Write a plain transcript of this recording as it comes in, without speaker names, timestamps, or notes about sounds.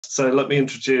So let me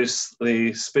introduce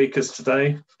the speakers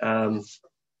today.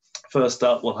 First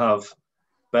up, we'll have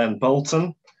Ben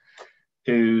Bolton,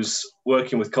 who's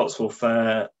working with Cotswold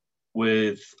Fayre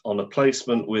on a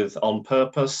placement with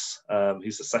rePurpose.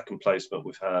 He's the second placement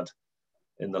we've had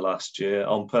in the last year.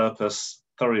 rePurpose,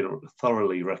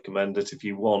 thoroughly recommend it if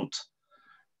you want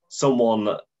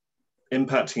someone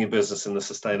impacting your business in the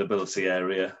sustainability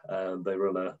area. They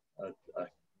run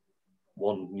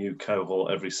one new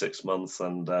cohort every 6 months,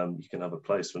 and you can have a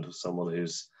placement of someone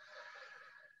who's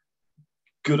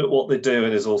good at what they do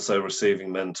and is also receiving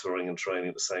mentoring and training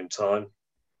at the same time.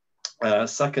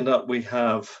 Second up, we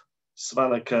have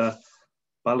Svanika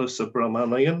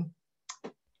Balasubramanian.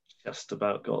 Just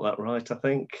about got that right, I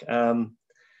think.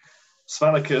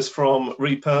 Svanika is from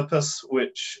rePurpose,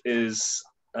 which is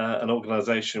an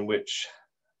organisation which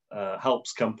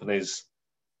helps companies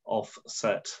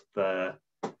offset their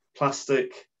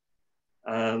plastic,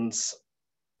 and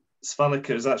Svanika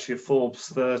is actually a Forbes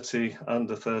 30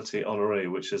 under 30 honoree,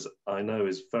 which is, I know,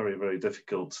 is very, very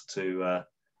difficult to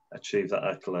achieve that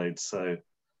accolade. So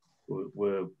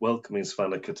we're welcoming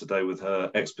Svanika today with her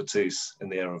expertise in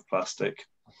the area of plastic.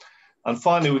 And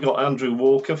finally, we've got Andrew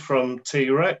Walker from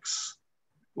T-Rex,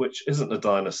 which isn't a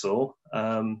dinosaur.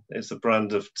 It's a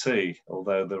brand of tea,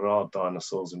 although there are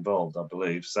dinosaurs involved, I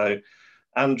believe. So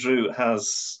Andrew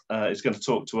is going to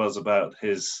talk to us about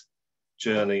his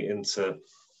journey into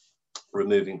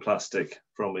removing plastic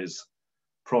from his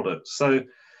products. So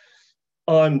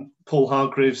I'm Paul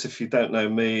Hargreaves. If you don't know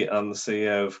me, I'm the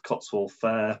CEO of Cotswold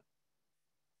Fayre.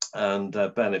 And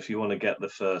Ben, if you want to get the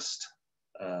first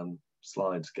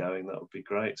slides going, that would be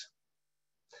great.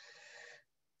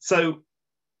 So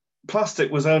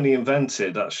plastic was only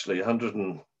invented actually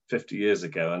 150 years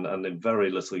ago, and in very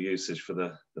little usage for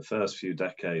the first few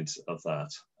decades of that.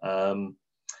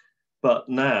 But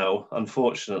now,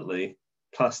 unfortunately,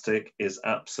 plastic is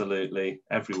absolutely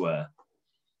everywhere.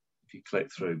 If you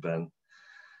click through, Ben.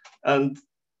 And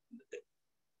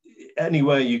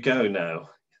anywhere you go now,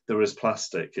 there is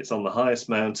plastic. It's on the highest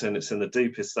mountain, it's in the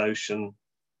deepest ocean,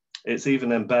 it's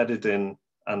even embedded in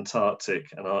Antarctic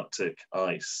and Arctic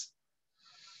ice.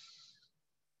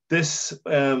 This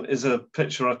is a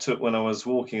picture I took when I was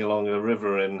walking along a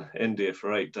river in India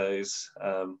for 8 days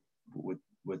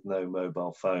with no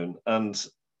mobile phone. And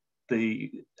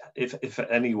if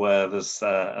anywhere there's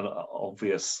an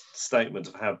obvious statement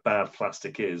of how bad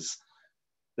plastic is,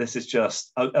 this is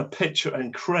just a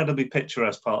incredibly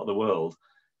picturesque part of the world,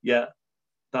 yet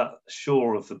that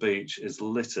shore of the beach is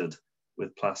littered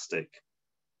with plastic.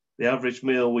 The average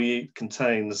meal we eat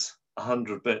contains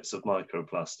 100 bits of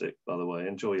microplastic, by the way.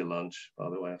 Enjoy your lunch, by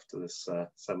the way, after this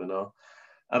seminar.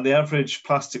 And the average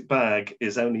plastic bag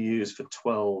is only used for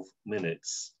 12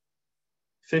 minutes.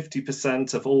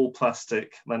 50% of all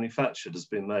plastic manufactured has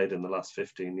been made in the last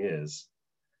 15 years.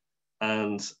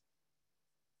 And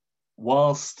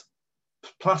whilst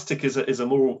plastic is a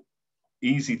more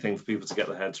easy thing for people to get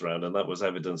their heads around, and that was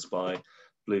evidenced by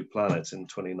Blue Planet in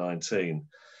 2019,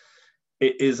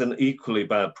 it is an equally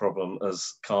bad problem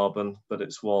as carbon, but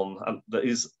it's one that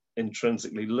is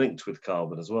intrinsically linked with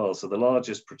carbon as well. So the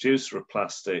largest producer of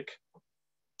plastic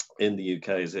in the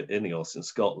UK is INEOS in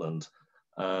Scotland.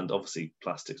 And obviously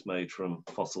plastic's made from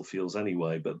fossil fuels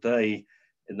anyway, but they,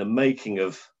 in the making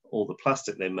of all the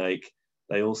plastic they make,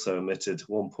 they also emitted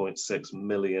 1.6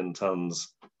 million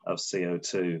tons of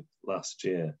CO2 last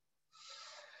year.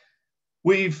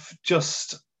 We've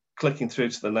just, clicking through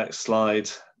to the next slide,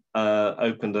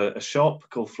 opened a shop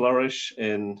called Flourish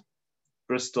in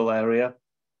Bristol area.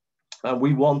 And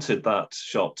we wanted that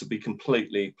shop to be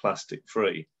completely plastic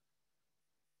free.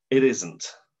 It isn't.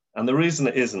 And the reason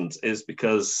it isn't is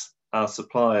because our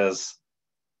suppliers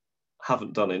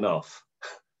haven't done enough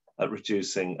at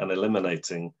reducing and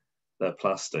eliminating their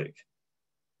plastic.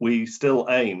 We still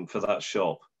aim for that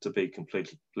shop to be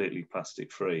completely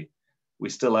plastic free. We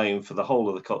still aim for the whole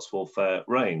of the Cotswold Fayre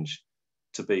range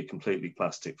to be completely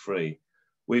plastic free.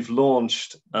 We've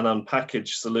launched an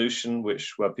unpackaged solution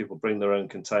where people bring their own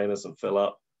containers and fill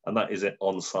up, and that is it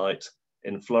on site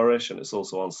in Flourish, and it's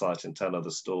also on site in 10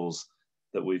 other stores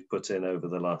that we've put in over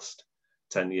the last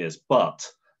 10 years. But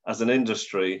as an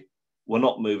industry, we're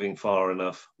not moving far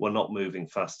enough, we're not moving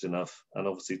fast enough, and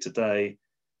obviously today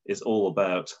is all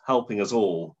about helping us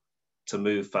all to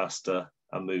move faster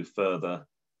and move further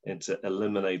into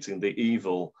eliminating the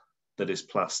evil that is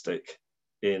plastic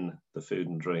in the food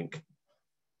and drink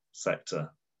sector.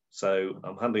 So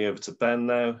I'm handing over to Ben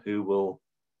now, who will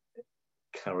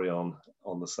carry on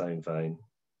the same vein.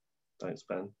 Thanks,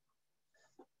 Ben.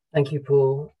 Thank you,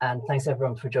 Paul, and thanks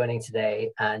everyone for joining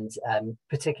today, and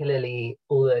particularly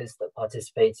all those that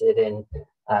participated in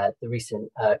the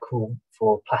recent call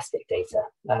for plastic data.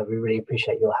 We really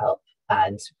appreciate your help,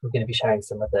 and we're going to be sharing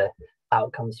some of the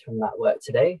outcomes from that work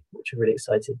today, which we're really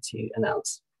excited to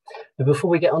announce. But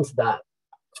before we get onto that,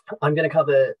 I'm going to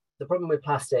cover the problem with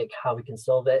plastic, how we can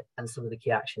solve it, and some of the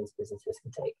key actions businesses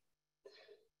can take.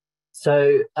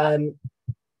 So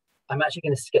I'm actually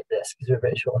going to skip this because we're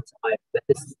very short on time, but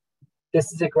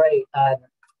this is a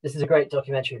great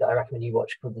documentary that I recommend you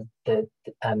watch called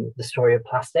the Story of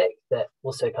Plastic, that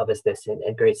also covers this in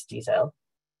greater detail.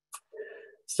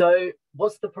 So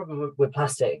what's the problem with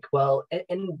plastic? Well,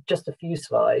 in just a few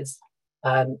slides,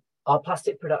 our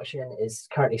plastic production is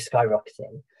currently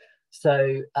skyrocketing.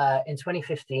 So in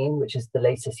 2015, which is the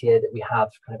latest year that we have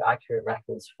kind of accurate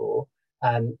records for,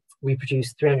 we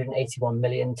produced 381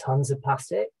 million tons of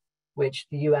plastic, which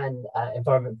the UN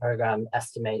Environment Programme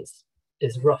estimates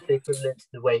is roughly equivalent to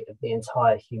the weight of the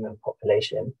entire human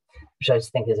population, which I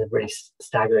just think is a really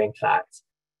staggering fact.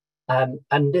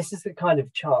 And this is the kind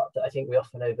of chart that I think we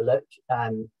often overlook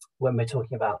when we're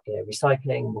talking about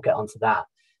recycling. We'll get onto that.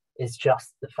 It's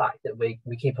just the fact that we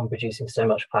keep on producing so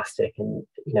much plastic, and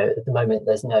at the moment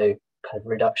there's no kind of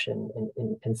reduction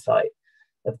in sight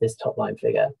of this top line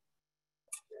figure.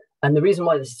 And the reason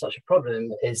why this is such a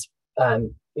problem is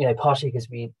partially because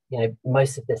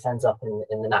most of this ends up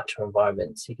in the natural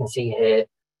environment. So you can see here,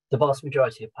 the vast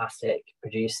majority of plastic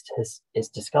produced is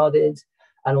discarded.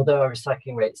 And although our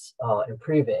recycling rates are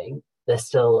improving, there's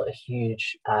still a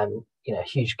huge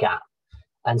gap.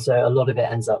 And so a lot of it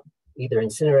ends up either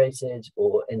incinerated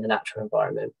or in the natural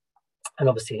environment. And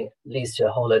obviously it leads to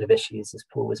a whole load of issues, as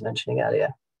Paul was mentioning earlier.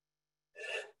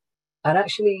 And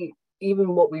actually,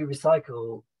 even what we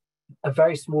recycle, a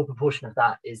very small proportion of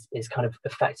that is kind of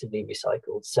effectively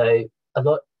recycled. So a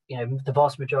lot, the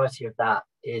vast majority of that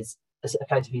is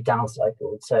effectively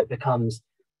downcycled. So it becomes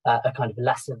a kind of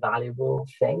lesser valuable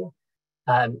thing.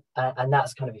 And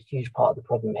that's kind of a huge part of the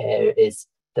problem here, is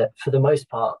that for the most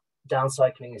part,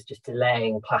 downcycling is just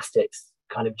delaying plastic's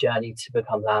kind of journey to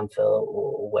become landfill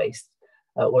or waste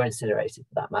or incinerated,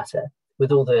 for that matter,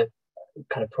 with all the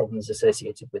kind of problems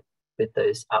associated with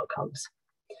those outcomes.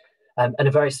 And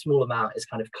a very small amount is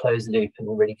kind of closed loop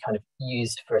and really kind of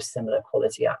used for a similar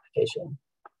quality application.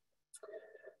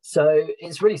 So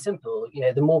it's really simple.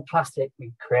 The more plastic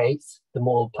we create, the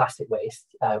more plastic waste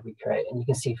we create. And you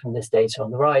can see from this data on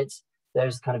the right,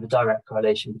 there's kind of a direct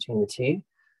correlation between the two.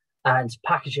 And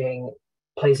packaging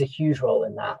plays a huge role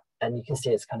in that. And you can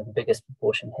see it's kind of the biggest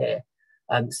proportion here.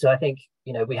 So I think,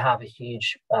 we have a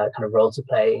huge kind of role to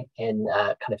play in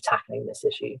kind of tackling this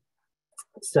issue.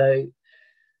 So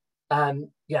as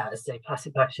I say,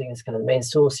 plastic packaging is kind of the main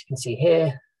source you can see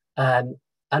here. And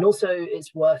also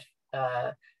it's worth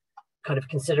kind of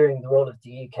considering the role of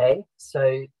the UK.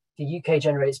 So the UK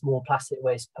generates more plastic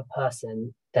waste per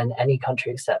person than any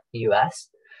country except the US.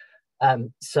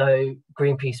 So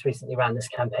Greenpeace recently ran this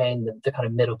campaign, the kind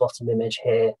of middle bottom image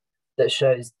here, that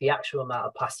shows the actual amount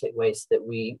of plastic waste that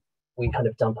we kind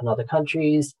of dump in other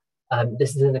countries.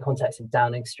 This is in the context of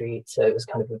Downing Street, so it was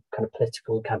kind of a kind of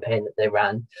political campaign that they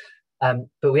ran.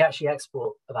 But we actually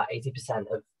export about 80%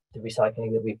 of the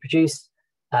recycling that we produce,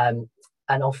 and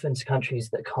often to countries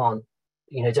that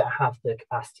don't have the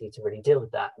capacity to really deal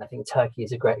with that. And I think Turkey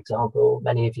is a great example.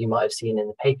 Many of you might have seen in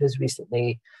the papers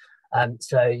recently.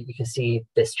 So you can see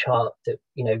this chart that,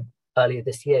 earlier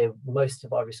this year, most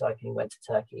of our recycling went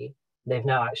to Turkey. They've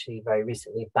now actually very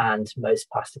recently banned most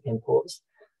plastic imports.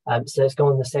 So it's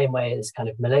gone the same way as kind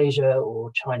of Malaysia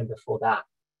or China before that.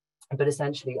 But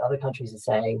essentially other countries are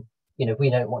saying,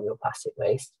 we don't want your plastic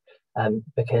waste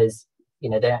because, they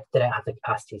don't have the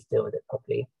capacity to deal with it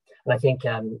properly. And I think,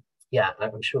 I'm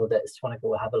sure that Svanika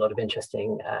will have a lot of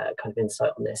interesting kind of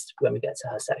insight on this when we get to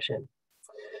her section.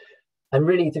 And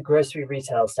really the grocery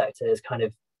retail sector is kind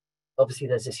of, obviously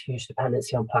there's this huge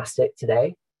dependency on plastic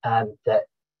today that,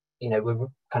 we're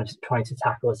kind of trying to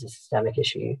tackle as a systemic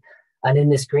issue. And in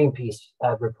this Greenpeace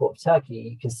report of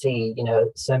Turkey, you can see,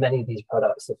 so many of these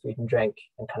products are food and drink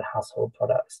and kind of household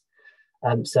products.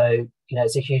 So,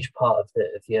 it's a huge part of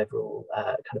the overall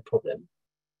kind of problem.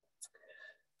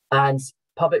 And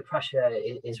public pressure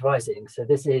is rising. So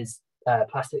this is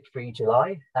Plastic Free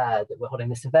July that we're holding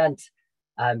this event.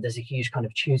 There's a huge kind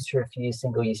of choose to refuse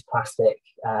single-use plastic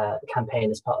campaign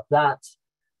as part of that.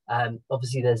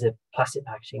 Obviously, there's a plastic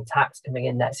packaging tax coming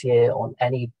in next year on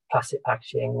any plastic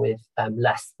packaging with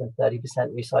less than 30%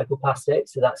 recycled plastic.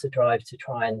 So that's a drive to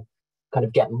try and kind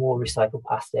of get more recycled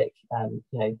plastic, kind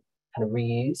of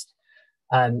reused.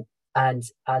 And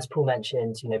as Paul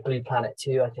mentioned, Blue Planet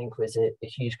 2, I think, was a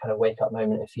huge kind of wake-up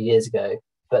moment a few years ago.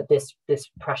 But this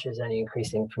pressure is only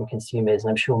increasing from consumers, and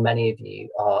I'm sure many of you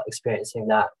are experiencing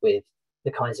that with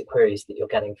the kinds of queries that you're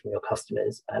getting from your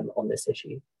customers on this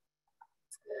issue.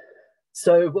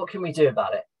 So what can we do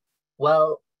about it?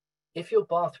 Well, if your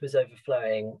bath was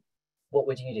overflowing, what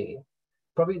would you do?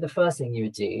 Probably the first thing you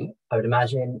would do, I would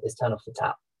imagine, is turn off the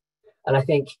tap. And I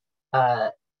think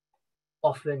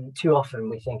too often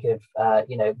we think of,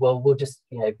 well, we'll just,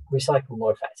 recycle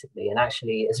more effectively. And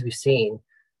actually, as we've seen,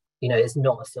 it's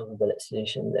not a silver bullet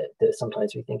solution that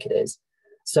sometimes we think it is.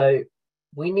 So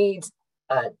we need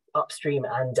upstream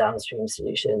and downstream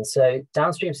solutions. So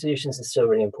downstream solutions are still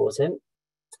really important.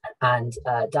 And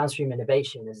downstream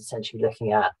innovation is essentially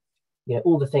looking at,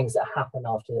 all the things that happen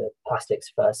after plastic's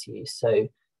first use. So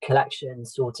collection,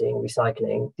 sorting,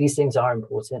 recycling, these things are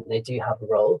important. They do have a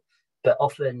role, but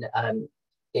often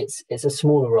it's a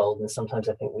smaller role than sometimes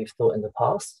I think we've thought in the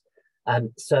past.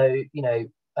 So,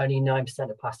 only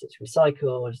 9% of plastics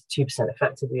recycled, 2%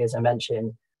 effectively, as I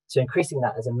mentioned. So increasing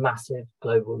that is a massive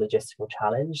global logistical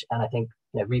challenge. And I think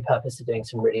rePurpose are doing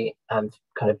some really kind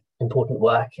of important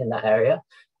work in that area,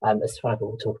 as Svanika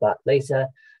will talk about later.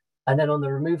 And then on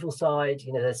the removal side,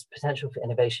 there's potential for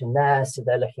innovation there. So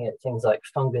they're looking at things like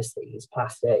fungus that use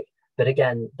plastic. But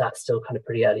again, that's still kind of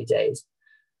pretty early days.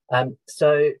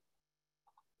 So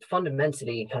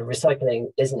fundamentally, kind of recycling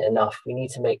isn't enough. We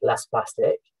need to make less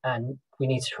plastic, and we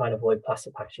need to try and avoid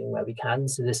plastic packaging where we can.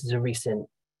 So this is a recent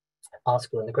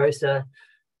article in The Grocer.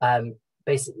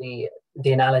 Basically,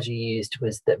 the analogy used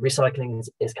was that recycling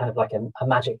is kind of like a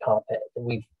magic carpet that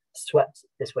we've swept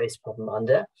this waste problem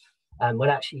under. When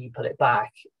actually you put it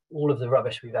back, all of the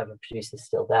rubbish we've ever produced is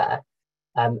still there.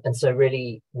 And so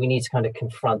really, we need to kind of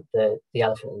confront the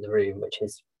elephant in the room, which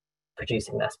is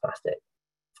producing less plastic.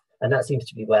 And that seems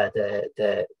to be where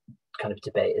the kind of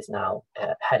debate is now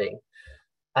heading.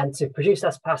 And to produce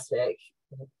less plastic,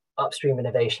 upstream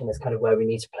innovation is kind of where we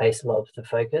need to place a lot of the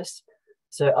focus.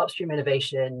 So upstream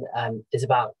innovation is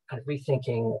about kind of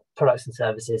rethinking products and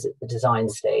services at the design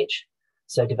stage.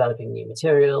 So developing new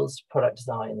materials, product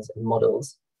designs, and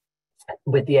models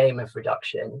with the aim of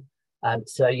reduction.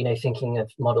 So, thinking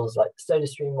of models like the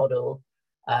SodaStream model,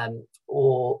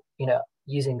 or,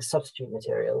 using substitute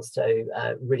materials. So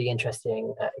really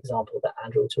interesting example that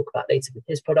Andrew will talk about later with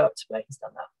his product, where he's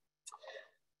done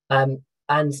that.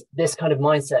 And this kind of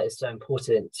mindset is so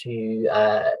important to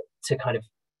kind of,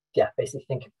 basically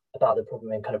think about the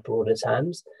problem in kind of broader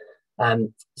terms.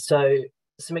 So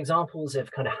some examples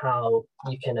of kind of how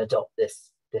you can adopt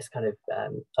this kind of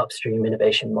upstream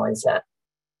innovation mindset.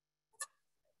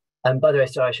 And by the way,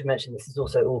 so I should mention, this is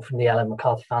also all from the Ellen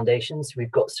MacArthur Foundation. So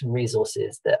we've got some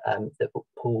resources that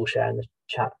Paul will share in the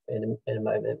chat in a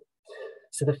moment.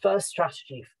 So the first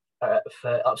strategy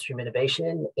for upstream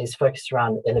innovation is focused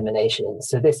around elimination.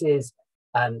 So this is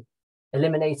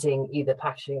eliminating either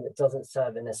packaging that doesn't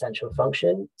serve an essential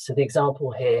function. So the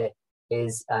example here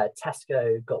is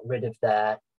Tesco got rid of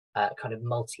their kind of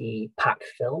multi-pack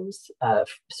films.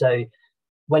 So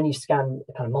when you scan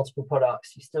kind of multiple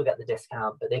products, you still get the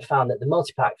discount, but they found that the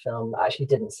multi-pack film actually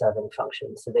didn't serve any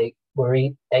function. So they were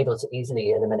able to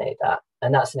easily eliminate that.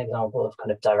 And that's an example of kind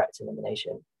of direct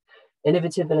elimination.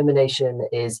 Innovative elimination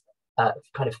is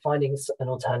kind of finding an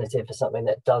alternative for something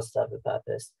that does serve a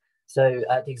purpose. So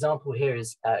the example here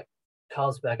is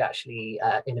Carlsberg actually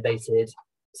innovated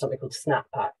something called Snap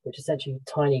Pack, which is essentially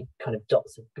tiny kind of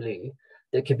dots of glue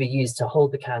that could be used to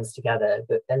hold the cans together,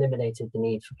 but eliminated the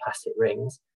need for plastic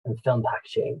rings and film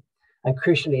packaging. And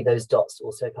crucially, those dots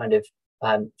also kind of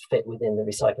fit within the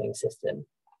recycling system.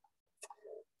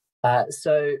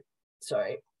 So,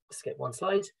 sorry, skip one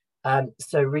slide.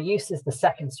 So reuse is the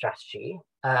second strategy.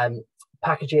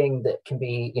 Packaging that can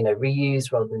be,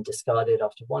 reused rather than discarded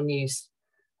after one use.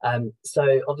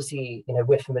 So obviously,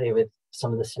 we're familiar with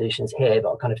some of the solutions here, but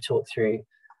I'll kind of talk through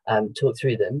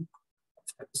them.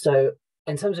 So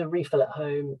in terms of refill at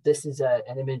home, this is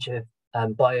an image of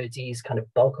BioD's kind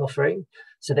of bulk offering.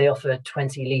 So they offer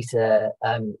 20-litre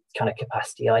kind of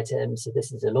capacity items. So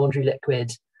this is a laundry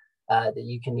liquid that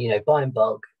you can, buy in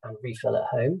bulk and refill at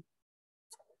home.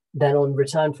 Then on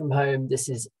return from home, this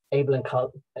is Abel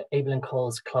 &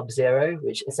 Cole's Club Zero,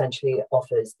 which essentially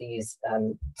offers these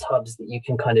tubs that you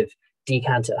can kind of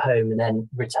decant at home and then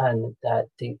return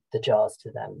the jars to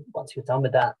them once you're done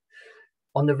with that.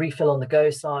 On the refill on the go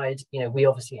side, we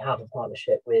obviously have a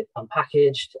partnership with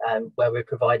Unpackaged, where we're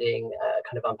providing a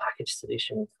kind of unpackaged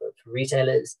solution for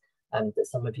retailers that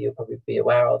some of you will probably be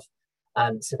aware of.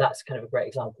 So that's kind of a great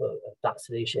example of that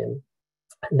solution.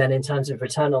 And then in terms of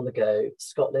return on the go,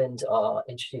 Scotland are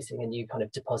introducing a new kind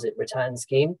of deposit return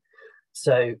scheme,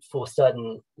 So for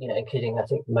certain, including I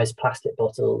think most plastic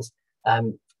bottles,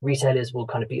 retailers will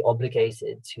kind of be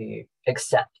obligated to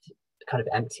accept kind of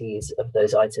empties of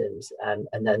those items, and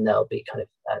then they'll be kind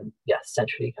of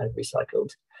centrally kind of recycled.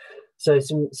 So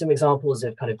some examples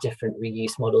of kind of different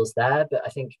reuse models there, but I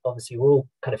think obviously we're all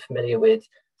kind of familiar with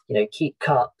keep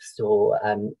cups or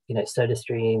soda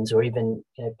streams, or even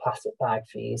plastic bag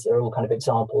fees are all kind of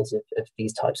examples of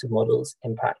these types of models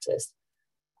in practice.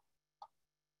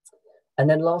 And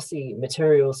then lastly,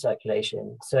 material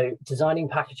circulation. So designing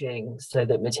packaging so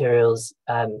that materials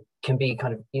can be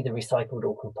kind of either recycled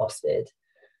or composted.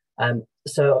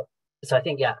 So I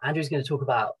think, Andrew's going to talk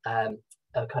about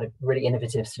a kind of really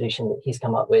innovative solution that he's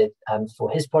come up with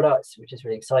for his products, which is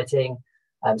really exciting.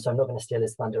 So I'm not going to steal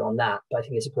his thunder on that, but I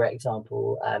think it's a great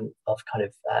example of kind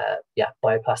of,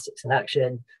 bioplastics in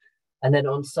action. And then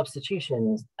on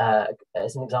substitutions,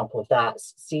 as an example of that,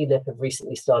 CLIP have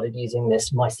recently started using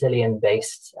this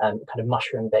mycelium-based, kind of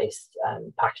mushroom-based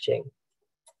packaging.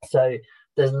 So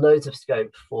there's loads of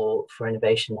scope for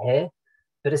innovation here,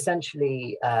 but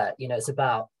essentially, it's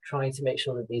about trying to make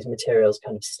sure that these materials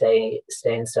kind of stay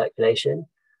in circulation.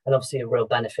 And obviously a real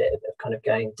benefit of kind of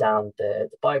going down the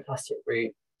bioplastic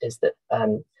route is that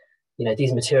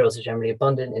these materials are generally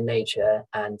abundant in nature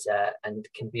and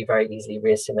can be very easily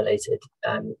reassimilated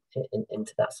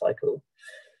into that cycle.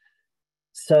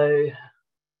 So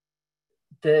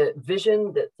the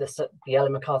vision that the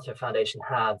Ellen MacArthur Foundation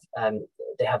have,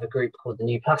 they have a group called the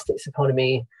New Plastics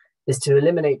Economy, is to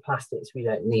eliminate plastics we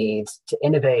don't need, to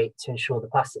innovate to ensure the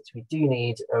plastics we do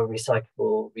need are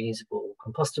recyclable, reusable,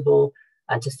 compostable,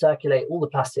 and to circulate all the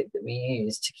plastic that we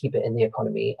use to keep it in the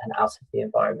economy and out of the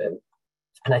environment.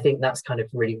 And I think that's kind of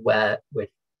really where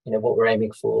what we're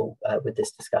aiming for with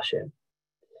this discussion.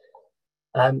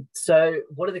 So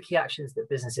what are the key actions that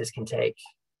businesses can take?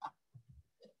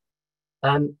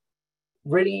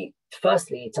 Really,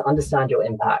 firstly, to understand your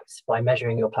impact by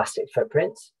measuring your plastic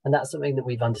footprint. And that's something that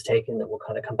we've undertaken that we'll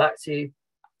kind of come back to.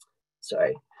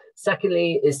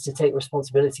 Secondly, is to take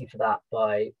responsibility for that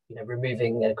by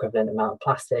removing an equivalent amount of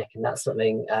plastic. And that's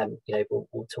something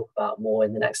we'll talk about more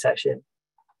in the next section.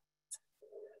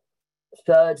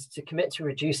 Third, to commit to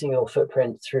reducing your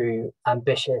footprint through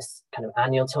ambitious kind of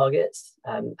annual targets.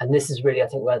 And this is really, I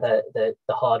think, where the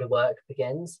harder work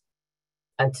begins.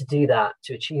 And to do that,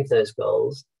 to achieve those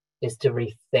goals, is to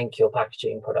rethink your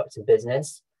packaging, product and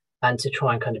business, and to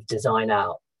try and kind of design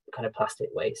out kind of plastic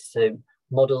waste. So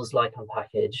models like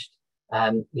Unpackaged,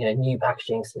 new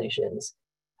packaging solutions.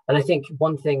 And I think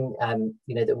one thing,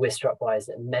 that we're struck by is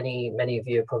that many of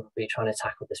you are probably trying to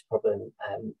tackle this problem,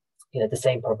 the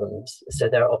same problems. So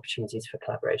there are opportunities for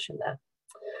collaboration there.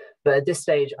 But at this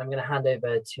stage, I'm going to hand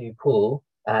over to Paul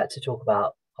to talk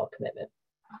about our commitment.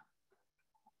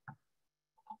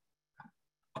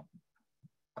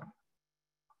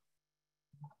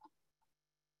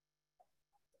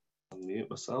 Unmute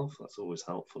myself, that's always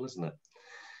helpful, isn't it?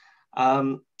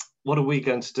 What are we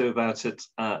going to do about it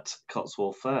at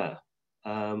Cotswold Fayre?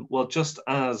 Well, just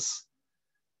as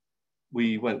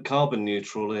we went carbon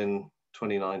neutral in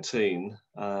 2019,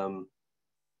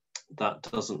 that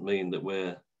doesn't mean that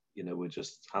we're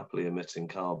just happily emitting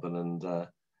carbon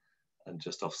and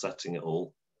just offsetting it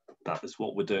all. That is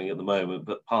what we're doing at the moment,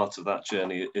 but part of that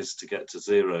journey is to get to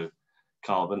zero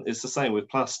carbon. It's the same with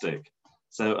plastic.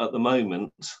 So at the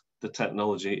moment, the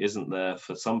technology isn't there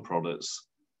for some products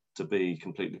to be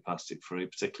completely plastic free,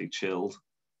 particularly chilled.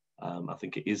 I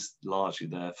think it is largely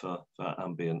there for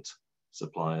ambient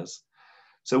suppliers.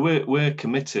 So we're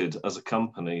committed as a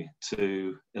company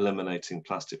to eliminating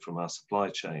plastic from our supply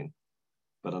chain.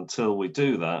 But until we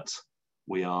do that,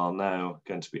 we are now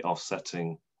going to be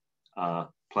offsetting our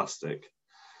plastic.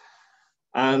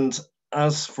 And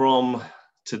as from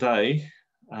today,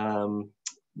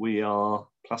 we are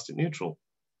plastic neutral.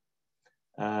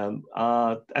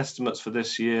 Our estimates for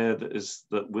this year is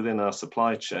that within our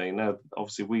supply chain, now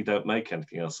obviously we don't make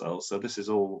anything ourselves, so this is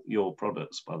all your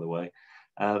products, by the way.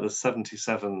 There's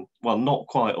 77, well, not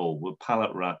quite all, but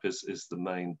pallet wrap is the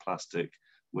main plastic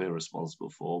we're responsible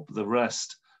for, but the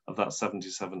rest of that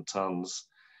 77 tons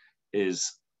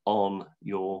is on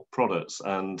your products.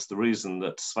 And the reason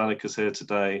that Svanika's here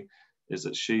today is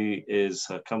that she is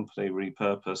her company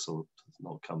rePurpose, or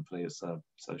not company, it's a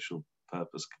social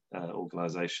purpose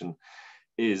organization,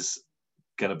 is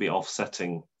going to be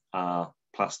offsetting our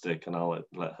plastic, and I'll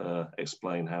let her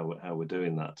explain how we're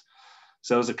doing that.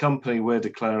 So as a company, we're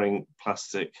declaring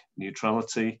plastic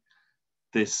neutrality.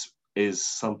 This is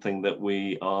something that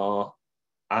we are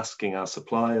asking our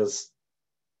suppliers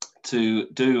to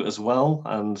do as well,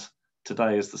 and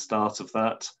today is the start of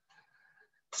that.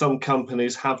 Some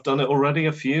companies have done it already,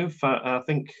 a few. I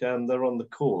think they're on the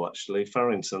call actually.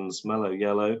 Farrington's Mellow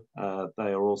Yellow,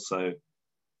 they are also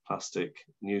plastic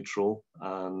neutral,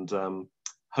 and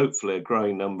hopefully a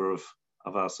growing number of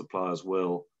our suppliers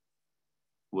will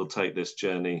take this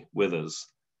journey with us.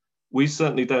 We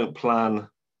certainly don't plan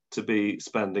to be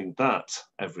spending that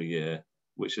every year,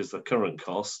 which is the current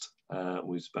cost.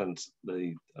 We've spent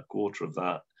a quarter of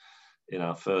that in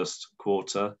our first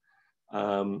quarter.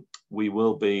 We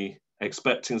will be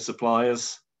expecting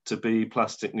suppliers to be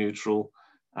plastic neutral,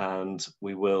 and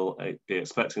we will be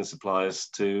expecting suppliers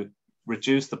to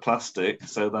reduce the plastic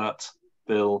so that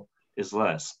bill is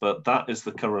less. But that is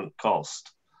the current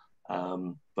cost.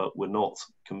 But we're not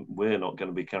going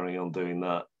to be carrying on doing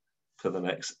that for the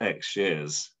next X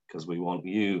years, because we want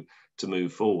you to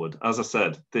move forward. As I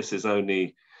said, this is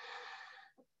only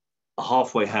a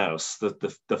halfway house.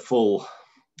 The full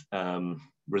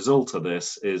result of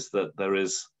this is that there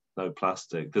is no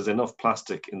plastic. There's enough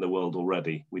plastic in the world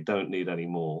already. We don't need any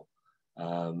more.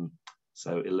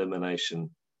 So elimination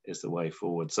is the way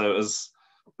forward. So as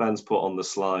Ben's put on the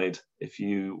slide, if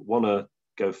you want to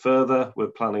go further, we're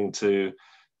planning to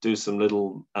do some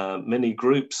little mini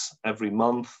groups every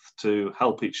month to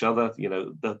help each other. You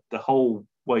know, the whole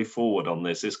way forward on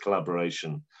this is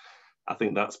collaboration. I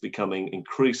think that's becoming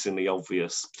increasingly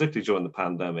obvious, particularly during the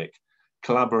pandemic.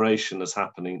 Collaboration is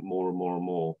happening more and more and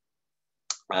more.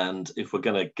 And if we're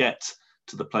going to get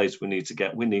to the place we need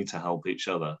to help each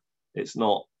other. It's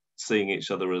not seeing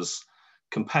each other as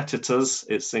competitors,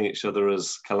 it's seeing each other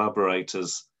as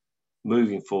collaborators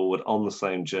moving forward on the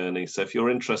same journey. So if you're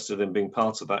interested in being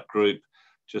part of that group,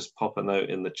 just pop a note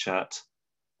in the chat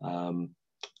and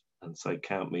say,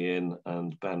 count me in,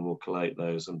 and Ben will collate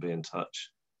those and be in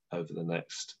touch over the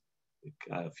next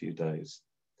few days.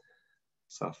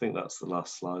 So I think that's the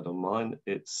last slide on mine.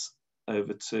 It's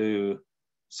over to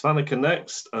Svanika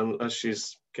next, and as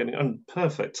she's getting,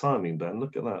 perfect timing, Ben,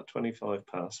 look at that, 25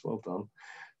 past, well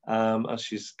done. As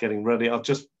she's getting ready, I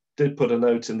just did put a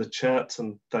note in the chat,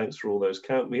 and thanks for all those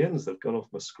count me ins. They've gone off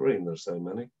my screen, there's so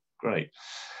many, great.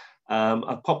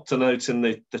 I popped a note in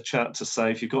the chat to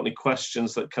say if you've got any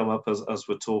questions that come up as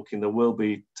we're talking, there will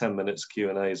be 10 minutes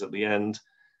Q&As at the end.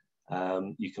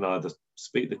 You can either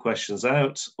speak the questions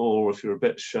out, or if you're a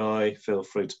bit shy, feel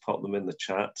free to pop them in the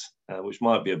chat, which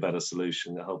might be a better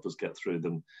solution to help us get through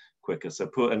them quicker. So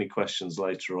put any questions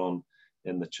later on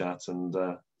in the chat, and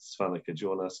Svanika, do you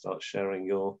want to start sharing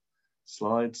your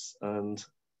slides? And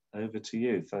over to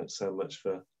you. Thanks so much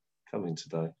for coming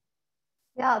today.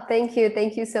 Yeah, thank you.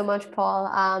 Thank you so much, Paul.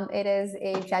 It is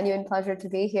a genuine pleasure to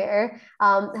be here.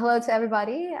 Hello to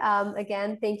everybody.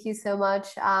 Again, thank you so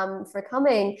much for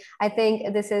coming. I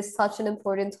think this is such an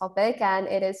important topic, and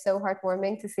it is so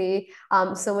heartwarming to see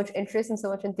so much interest and so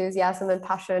much enthusiasm and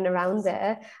passion around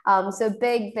it. So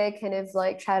big kind of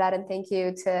like shout out and thank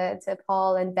you to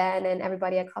Paul and Ben and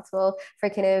everybody at Cotswold for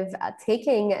kind of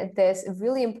taking this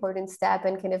really important step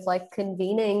and kind of like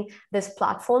convening this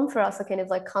platform for us to kind of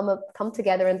like come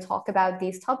together and talk about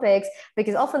these topics,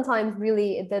 because oftentimes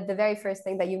really the very first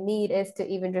thing that you need is to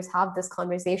even just have this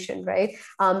conversation, right,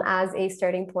 as a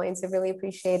starting point. So really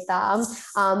appreciate that.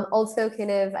 Also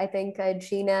kind of, I think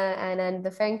Gina and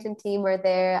the Farrington team were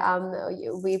there.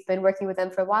 We've been working with them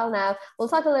for a while now. We'll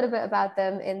talk a little bit about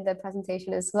them in the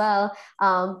presentation as well,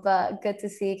 but good to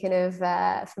see kind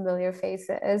of familiar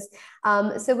faces.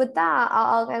 So with that,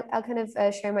 I'll kind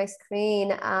of share my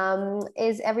screen.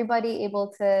 Is everybody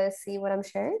able to see what I'm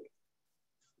sharing?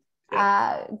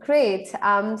 Yeah. Great.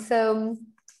 So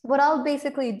what I'll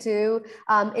basically do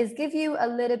is give you a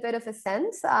little bit of a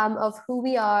sense of who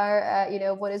we are, you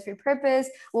know, what is rePurpose,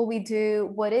 what we do,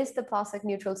 what is the plastic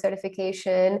neutral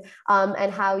certification,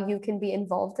 and how you can be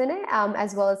involved in it,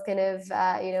 as well as kind of,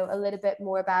 you know, a little bit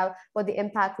more about what the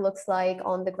impact looks like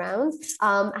on the ground.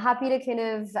 Happy to kind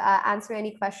of answer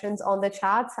any questions on the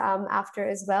chat after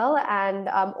as well, and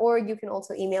or you can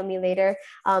also email me later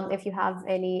if you have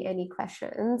any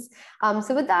questions.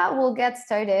 So with that, we'll get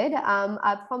started.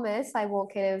 I promise I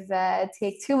won't kind of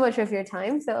take too much of your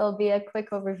time, so it'll be a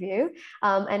quick overview,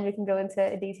 and we can go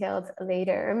into details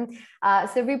later.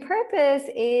 So rePurpose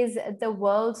is the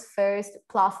world's first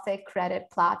plastic credit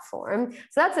platform.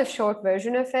 So that's a short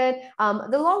version of it.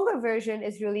 The longer version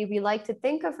is really, we like to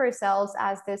think of ourselves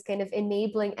as this kind of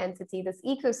enabling entity, this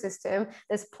ecosystem,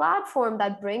 this platform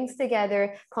that brings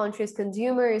together conscious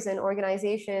consumers and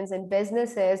organizations and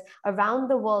businesses around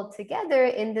the world together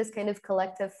in this kind of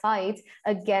collective fight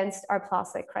against our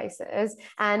plastic crisis.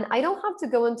 And I don't have to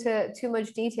go into too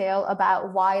much detail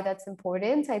about why that's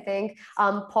important. I think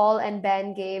Paul and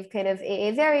Ben gave kind of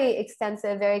a very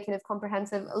extensive, very kind of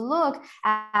comprehensive look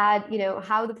at, you know,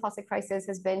 how the plastic crisis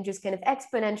has been just kind of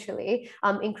exponentially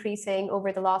increasing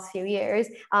over the last few years.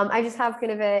 I just have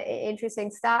kind of an interesting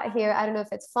stat here. I don't know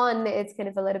if it's fun. It's kind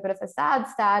of a little bit of a sad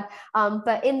stat.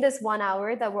 But in this 1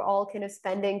 hour that we're all kind of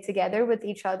spending together with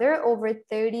each other, over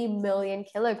 30 million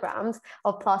kilograms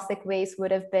of plastic waste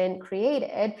would have been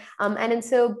created. And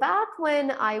so back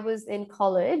when I was in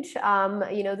college,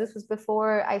 you know, this was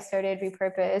before I started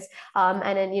rePurpose,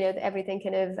 and then, you know, everything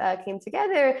kind of came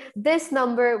together. This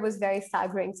number was very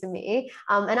staggering to me.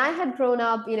 And I had grown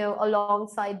up, you know,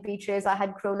 alongside beaches. I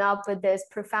had grown up with this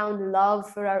profound love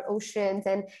for our oceans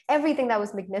and everything that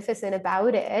was magnificent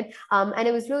about it. And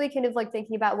it was really kind of like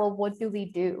thinking about, well, what do we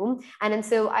do? And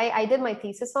so I did my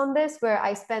thesis on this, where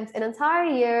I spent an entire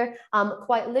year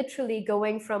quite literally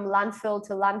going from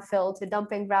landfill to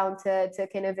dumping ground to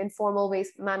kind of informal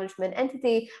waste management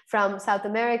entity, from South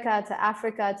America to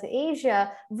Africa to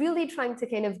Asia, really trying to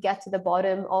kind of get to the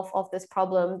bottom of this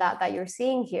problem that you're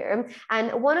seeing here.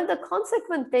 And one of the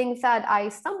consequent things that I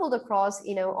stumbled across,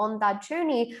 you know, on that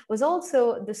journey was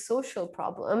also the social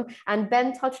problem. And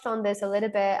Ben touched on this a little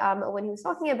bit when he was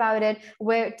talking about it,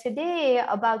 where today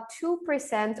about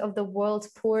 2% of the world's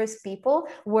poorest people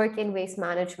work in waste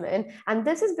management. And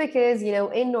this is because, you know,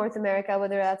 in North America,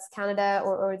 whether that's Canada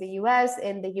or the US,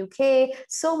 in the UK,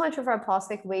 so much of our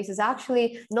plastic waste is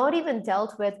actually not even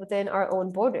dealt with within our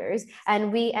own borders.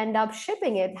 And we end up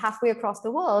shipping it halfway across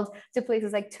the world to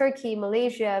places like Turkey,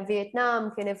 Malaysia,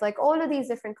 Vietnam, kind of like all of these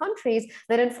different countries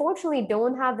that unfortunately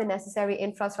don't have the necessary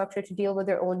infrastructure to deal with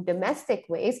their own domestic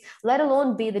waste, let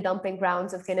alone be the dumping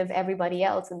grounds of kind of everybody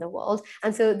else in the world.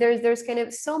 And so there's kind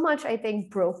of so much, I think,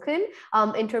 broken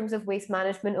in terms of waste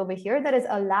management over here that is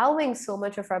allowing so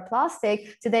much of our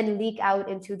plastic to then leak out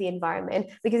into the environment.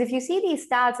 Because if you see these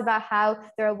stats about how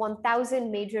there are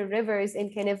 1,000 major rivers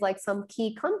in kind of like some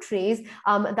key countries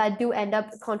that do end up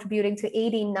contributing to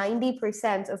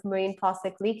 80-90% of marine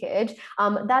plastic leakage,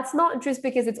 that's not just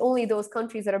because it's only those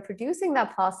countries that are producing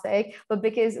that plastic, but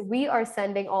because we are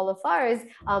sending all of ours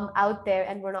out there,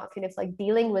 and we're not kind of like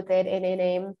dealing with it in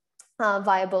a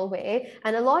viable way.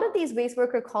 And a lot of these waste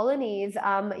worker colonies,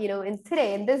 you know, in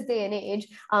this day and age,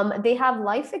 they have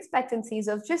life expectancies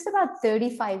of just about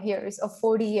 35 years or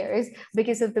 40 years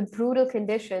because of the brutal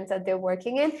conditions that they're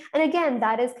working in. And again,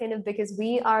 that is kind of because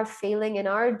we are failing in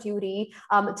our duty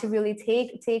to really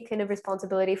take kind of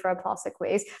responsibility for our plastic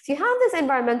waste. So you have this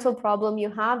environmental problem, you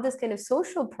have this kind of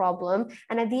social problem,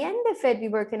 and at the end of it, we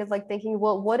were kind of like thinking,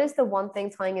 well, what is the one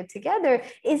thing tying it together?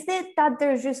 Is it that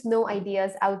there's just no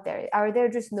ideas out there? Are there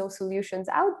just no solutions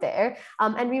out there?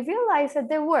 And we realized that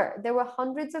there were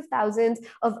hundreds of thousands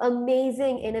of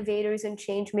amazing innovators and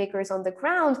change makers on the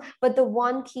ground, but the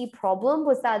one key problem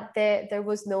was that there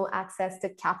was no access to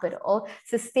capital,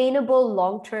 sustainable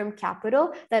long-term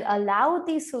capital that allowed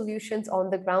these solutions on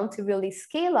the ground to really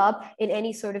scale up in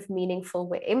any sort of meaningful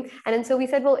way. And so we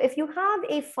said, well, if you have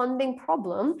a funding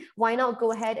problem, why not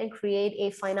go ahead and create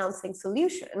a financing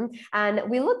solution? And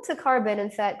we looked to carbon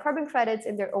and said carbon credits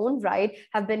in their own right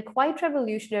have been quite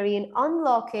revolutionary in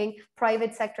unlocking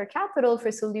private sector capital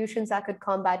for solutions that could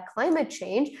combat climate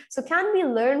change. So can we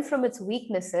learn from its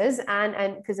weaknesses,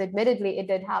 and because admittedly it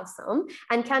did have some,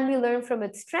 and can we learn from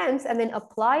its strengths and then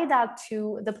apply that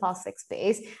to the plastic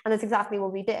space? And that's exactly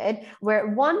what we did, where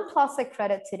one plastic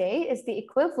credit today is the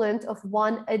equivalent of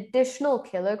 1 additional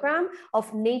kilogram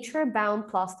of nature-bound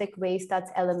plastic waste that's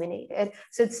eliminated.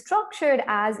 So it's structured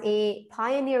as a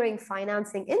pioneering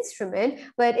financing instrument,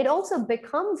 but it also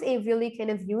becomes a really kind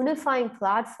of unifying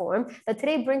platform that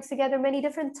today brings together many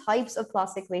different types of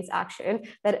plastic waste action.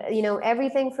 That, you know,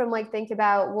 everything from like, think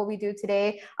about what we do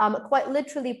today, quite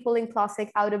literally pulling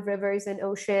plastic out of rivers and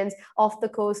oceans off the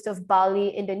coast of Bali,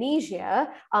 Indonesia,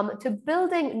 to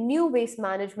building new waste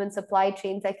management supply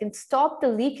chains that can stop the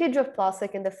leakage of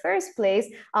plastic in the first place,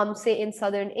 say in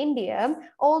southern India,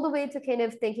 all the way to kind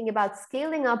of thinking about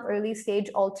scaling up early stage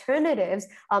alternatives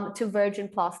to virgin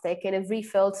plastic, kind of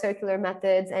refilled circular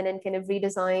methods, and then kind of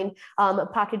redesigned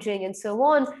packaging and so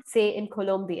on, say in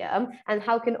Colombia. And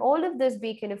how can all of this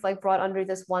be kind of like brought under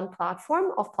this one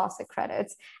platform of plastic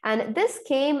credits? And this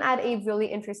came at a really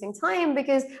interesting time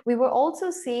because we were also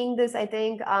seeing this, I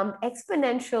think,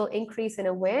 exponential increase in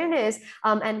awareness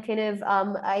and kind of,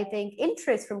 I think,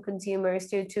 interest from consumers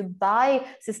to buy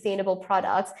sustainable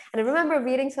products. And I remember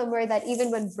reading somewhere that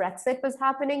even when Brexit was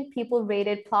happening, people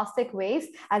rated plastic waste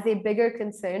as a bigger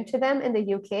concern to them in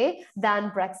the UK UK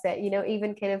than Brexit, you know,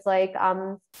 even kind of like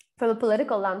from a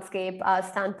political landscape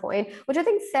standpoint, which I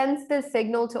think sends the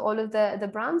signal to all of the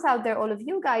brands out there, all of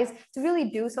you guys, to really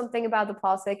do something about the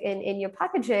plastic in your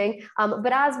packaging.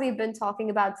 But as we've been talking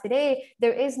about today,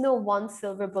 there is no one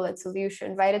silver bullet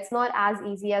solution, right? It's not as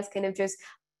easy as kind of just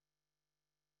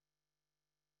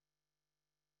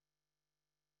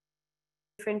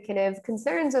different kind of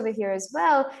concerns over here as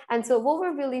well. And so what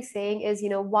we're really saying is, you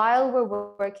know, while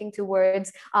we're working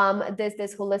towards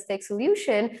this holistic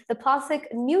solution, the plastic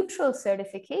neutral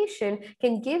certification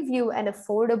can give you an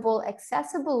affordable,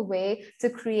 accessible way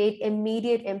to create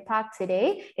immediate impact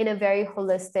today in a very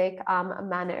holistic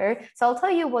manner. So I'll tell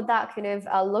you what that kind of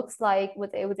looks like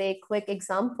with a quick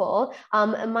example.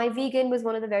 My Vegan was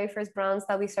one of the very first brands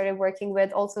that we started working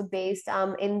with, also based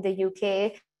in the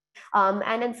UK.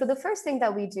 And then so the first thing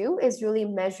that we do is really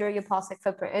measure your plastic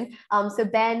footprint. So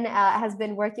Ben has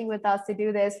been working with us to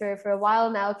do this for a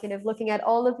while now, kind of looking at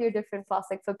all of your different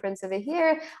plastic footprints over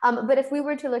here. But if we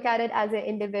were to look at it as an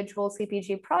individual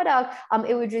CPG product,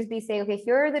 it would just be saying, okay,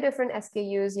 here are the different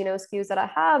SKUs, you know, SKUs that I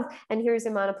have, and here's the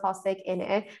amount of plastic in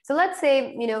it. So let's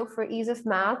say, you know, for ease of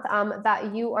math,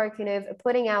 that you are kind of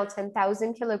putting out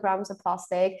 10,000 kilograms of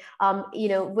plastic, you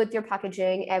know, with your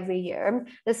packaging every year.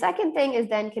 The second thing is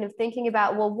then kind of thinking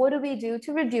about, well, what do we do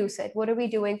to reduce it? What are we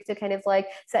doing to kind of like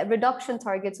set reduction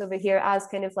targets over here, as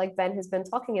kind of like Ben has been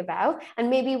talking about? And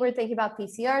maybe we're thinking about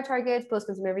PCR targets,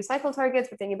 post-consumer recycle targets,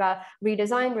 we're thinking about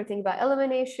redesign, we're thinking about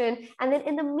elimination. And then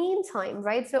in the meantime,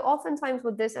 right? So oftentimes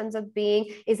what this ends up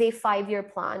being is a 5-year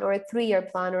plan or a 3-year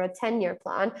plan or a 10-year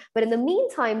plan. But in the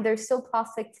meantime, there's still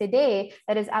plastic today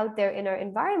that is out there in our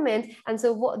environment. And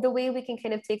so the way we can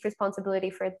kind of take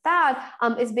responsibility for that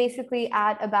is basically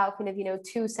at about kind of, you know,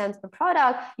 2 cents per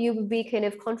product, you would be kind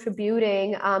of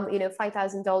contributing, you know,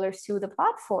 $5,000 to the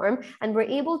platform. And we're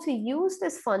able to use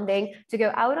this funding to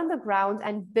go out on the ground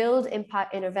and build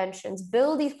impact interventions,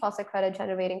 build these plastic credit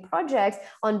generating projects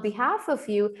on behalf of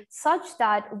you, such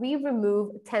that we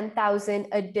remove 10,000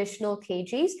 additional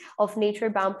kgs of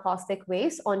nature-bound plastic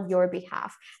waste on your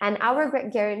behalf. And our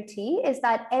guarantee is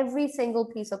that every single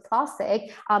piece of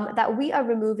plastic that we are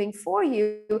removing for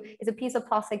you is a piece of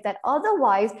plastic that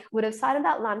otherwise would have sat in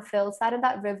that landfill, sat in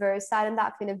that river, sat in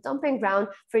that kind of dumping ground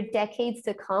for decades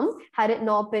to come, had it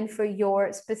not been for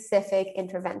your specific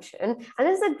intervention. And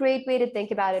this is a great way to think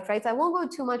about it, right? So I won't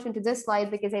go too much into this slide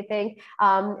because I think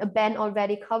Ben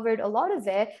already covered a lot of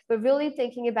it, but really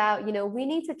thinking about, you know, we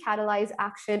need to catalyze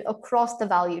action across the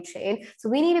value chain. So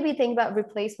we need to be thinking about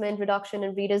replacement, reduction,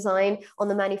 and redesign on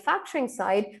the manufacturing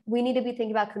side. We need to be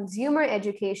thinking about consumer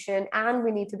education, and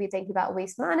we need to be thinking about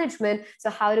waste management. So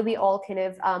how do we all kind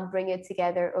of bring it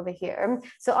together over here?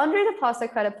 So under the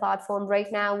Plastic Credit platform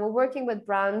right now, we're working with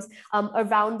brands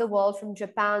around the world, from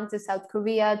Japan to South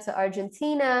Korea to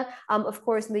Argentina. Of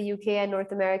course, in the UK and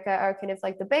North America are kind of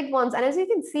like the big ones. And as you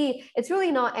can see, it's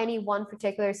really not any one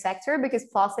particular sector, because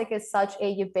plastic is such a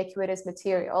ubiquitous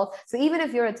material. So even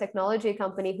if you're a technology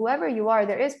company, whoever you are,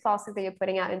 there is plastic that you're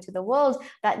putting out into the world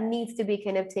that needs to be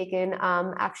kind of taken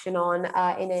action on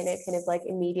in a kind of like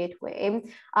immediate way.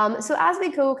 So as we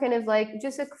go, kind of like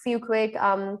just a few quick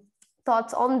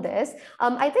thoughts on this.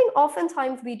 I think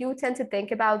oftentimes we do tend to think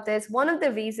about this. One of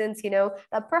the reasons, you know,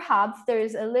 that perhaps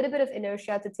there's a little bit of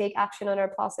inertia to take action on our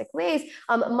plastic waste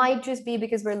might just be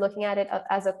because we're looking at it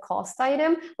as a cost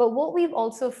item. But what we've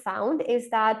also found is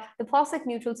that the plastic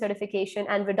neutral certification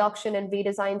and reduction and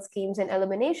redesign schemes and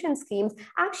elimination schemes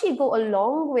actually go a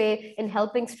long way in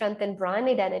helping strengthen brand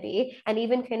identity, and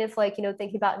even kind of like, you know,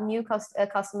 thinking about new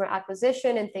customer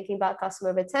acquisition, and thinking about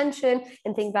customer retention,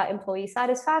 and thinking about employee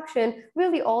satisfaction,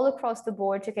 really all across the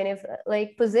board, to kind of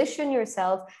like position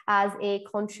yourself as a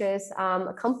conscious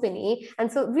company.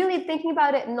 And so really thinking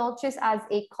about it not just as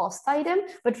a cost item,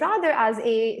 but rather as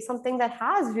something that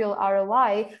has real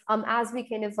ROI, as we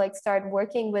kind of like start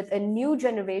working with a new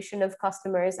generation of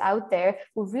customers out there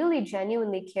who really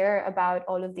genuinely care about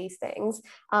all of these things.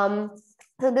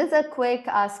 So this is a quick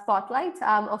spotlight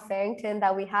of Farrington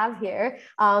that we have here.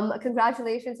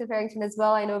 Congratulations to Farrington as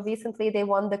well. I know recently they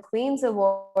won the Queen's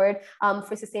Award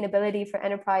for Sustainability for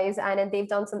Enterprise, and they've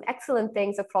done some excellent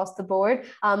things across the board.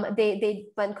 They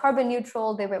went carbon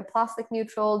neutral, they went plastic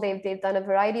neutral, they've done a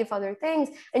variety of other things.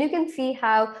 And you can see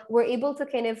how we're able to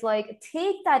kind of like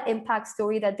take that impact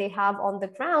story that they have on the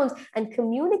ground and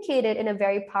communicate it in a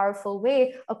very powerful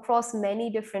way across many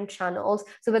different channels.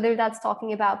 So whether that's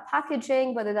talking about packaging,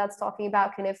 marketing, whether that's talking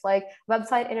about kind of like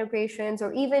website integrations,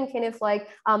 or even kind of like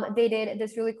they did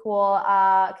this really cool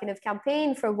kind of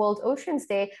campaign for World Oceans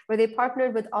Day, where they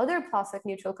partnered with other plastic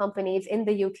neutral companies in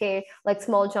the UK, like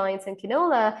Small Giants and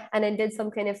Canola, and then did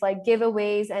some kind of like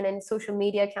giveaways and then social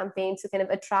media campaigns to kind of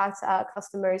attract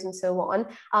customers and so on.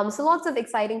 So lots of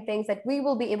exciting things that we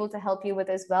will be able to help you with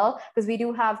as well, because we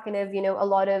do have kind of, you know, a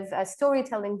lot of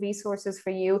storytelling resources for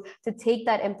you to take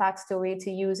that impact story to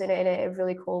use in a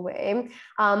really cool way.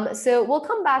 So we'll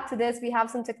come back to this. We have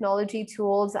some technology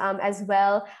tools as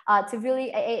well to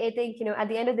really, I think, you know, at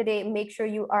the end of the day, make sure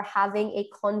you are having a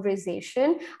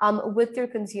conversation with your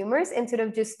consumers instead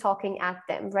of just talking at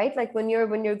them, right? Like when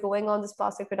you're going on this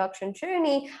plastic reduction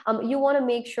journey, you want to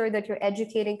make sure that you're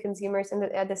educating consumers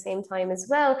at the same time as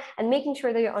well, and making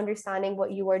sure that you're understanding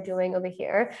what you are doing over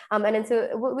here. And then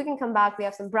so we can come back. We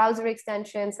have some browser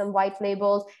extensions, some white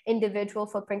labels, individual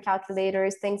footprint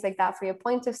calculators, things like that for your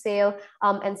point of sale,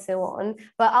 and so on.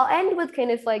 But I'll end with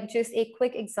kind of like just a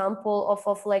quick example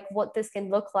of like what this can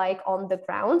look like on the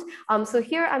ground. So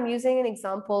here I'm using an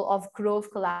example of Grove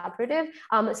Collaborative.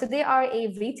 So they are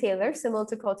a retailer similar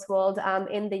to Cotswold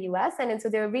in the US. And so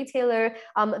they're a retailer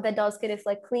that does kind of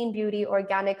like clean beauty,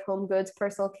 organic home goods,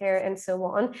 personal care, and so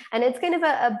on. And it's kind of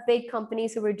a big company.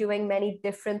 So we're doing many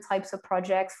different types of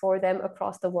projects for them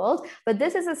across the world. But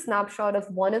this is a snapshot of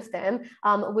one of them,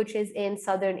 which is in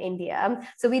southern India.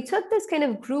 So we took this kind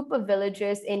of group of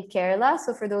villages in Kerala.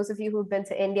 So for those of you who've been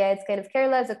to India, it's kind of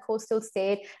Kerala is a coastal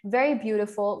state, very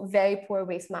beautiful, very poor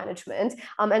waste management.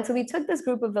 And so we took this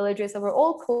group of villages that were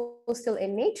all coastal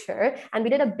in nature, and we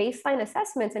did a baseline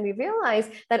assessment, and we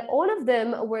realized that all of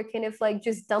them were kind of like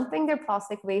just dumping their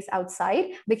plastic waste outside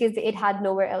because it had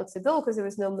nowhere else to go because there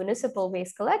was no municipal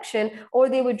waste collection, or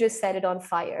they would just set it on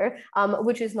fire,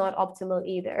 which is not optimal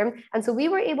either. And so we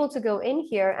were able to go in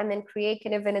here and then create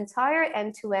kind of an entire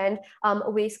end-to-end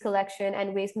waste collection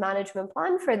and waste management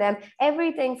plan for them,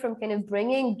 everything from kind of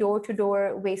bringing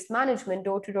door-to-door waste management,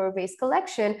 door-to-door waste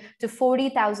collection to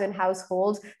 40,000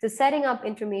 households, to setting up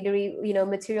intermediary, you know,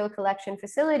 material collection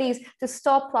facilities to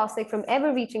stop plastic from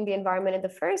ever reaching the environment in the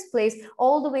first place,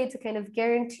 all the way to kind of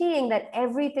guaranteeing that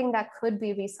everything that could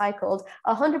be recycled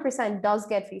 100% does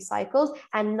get recycled,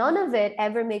 and none of it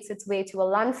ever makes its way to a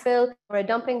landfill or a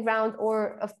dumping ground,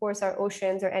 or of course our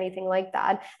oceans or anything like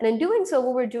that. And in doing so,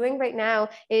 what we're doing right now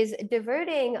is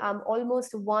diverting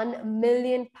almost 1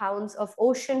 million pounds of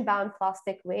ocean-bound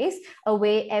plastic waste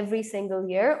away every single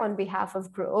year on behalf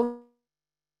of Grove.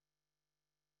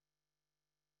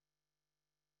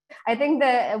 I think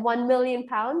the 1 million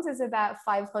pounds is about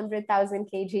 500,000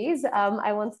 kgs,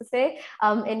 I want to say,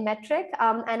 in metric.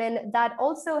 And then that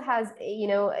also has, you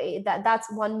know,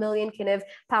 that's 1 million kind of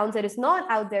pounds that is not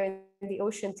out there in the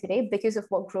ocean today because of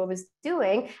what Grove is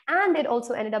doing. And it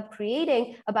also ended up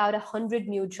creating about 100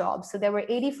 new jobs. So there were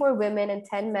 84 women and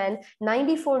 10 men,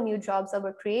 94 new jobs that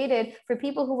were created for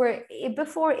people who were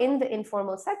before in the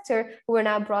informal sector, who are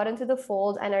now brought into the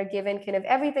fold and are given kind of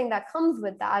everything that comes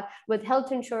with that, with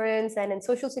health insurance and in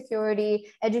social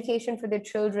security, education for their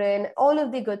children, all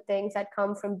of the good things that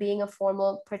come from being a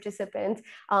formal participant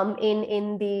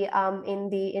in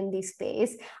the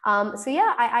space. So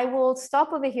yeah, I will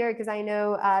stop over here because I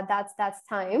know that's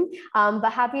time,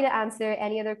 but happy to answer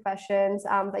any other questions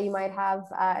that you might have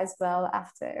as well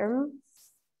after.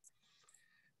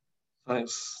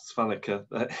 Thanks, Svanika.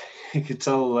 You can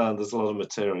tell there's a lot of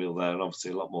material there, and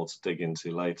obviously a lot more to dig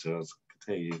into later. As I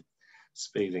could hear you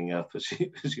speeding up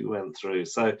as you went through.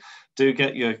 So do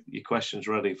get your questions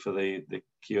ready for the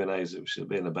Q&As. It should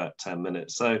be in about 10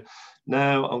 minutes. So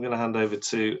now I'm going to hand over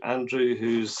to Andrew,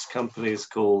 whose company is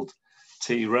called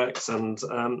T-Rex, and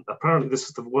apparently this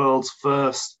is the world's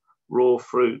first raw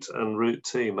fruit and root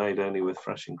tea made only with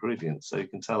fresh ingredients. So you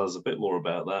can tell us a bit more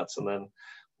about that, and then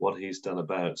what he's done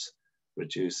about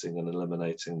reducing and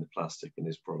eliminating the plastic in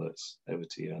his products. Over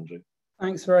to you, Andrew.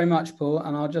 Thanks very much, Paul.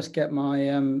 And I'll just get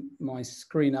my my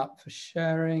screen up for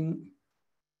sharing.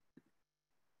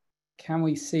 Can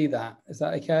we see that? Is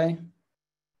that okay?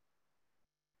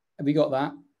 Have we got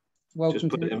that? Welcome.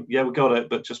 Just put it in, yeah, we got it,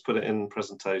 but just put it in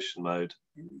presentation mode.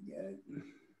 Here we go.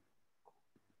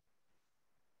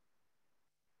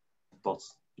 Bottom,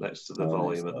 next to the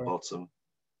volume at the bottom.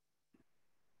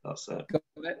 That's it. Got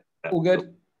it. Yeah. All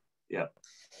good? Yeah.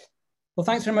 Well,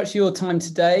 thanks very much for your time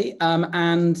today.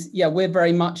 And yeah, we're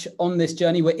very much on this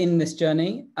journey. We're in this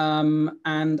journey. And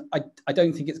I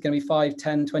don't think it's going to be 5,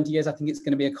 10, 20 years. I think it's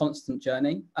going to be a constant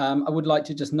journey. I would like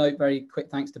to just note very quick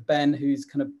thanks to Ben, who's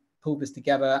kind of pulled this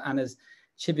together and has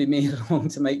chivied me along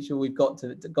to make sure we've got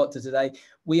to today.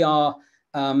 We are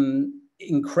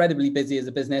incredibly busy as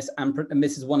a business, and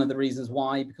this is one of the reasons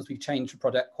why, because we've changed the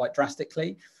product quite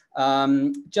drastically.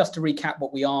 Just to recap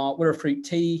what we are, we're a fruit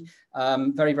tea.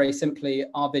 Very, very simply,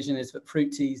 our vision is that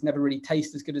fruit teas never really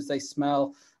taste as good as they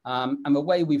smell. And the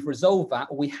way we've resolved that,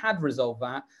 or we had resolved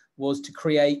that, was to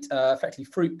create effectively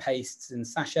fruit pastes in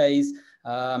sachets,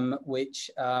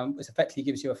 which effectively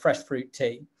gives you a fresh fruit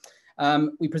tea.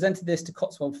 We presented this to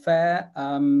Cotswold Fayre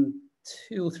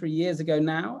 2 or 3 years ago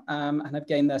now, and have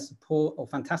gained their support, or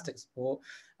fantastic support.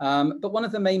 But one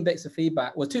of the main bits of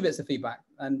feedback, well, 2 bits of feedback,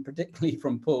 and particularly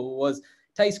from Paul, was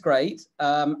tastes great,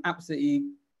 absolutely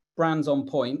brands on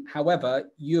point.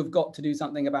 However, you've got to do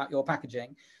something about your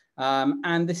packaging.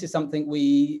 And this is something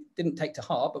we didn't take to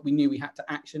heart, but we knew we had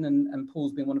to action, and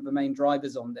Paul's been one of the main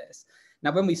drivers on this.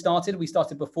 Now, when we started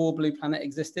before Blue Planet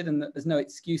existed, and there's no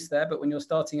excuse there, but when you're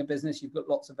starting a business, you've got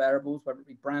lots of variables, whether it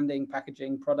be branding,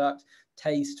 packaging, product,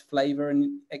 taste, flavor,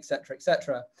 and et cetera, et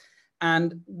cetera.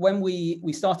 And when we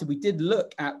started, we did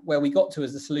look at where we got to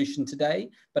as a solution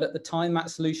today, but at the time, that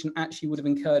solution actually would have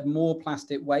incurred more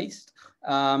plastic waste,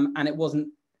 and it wasn't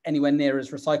anywhere near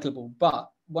as recyclable. But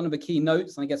one of the key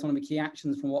notes, and I guess one of the key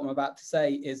actions from what I'm about to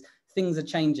say, is things are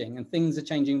changing, and things are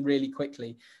changing really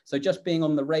quickly. So just being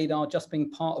on the radar, just being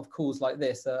part of calls like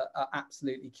this are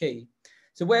absolutely key.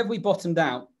 So where have we bottomed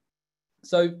out?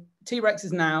 So T-Rex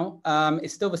is now,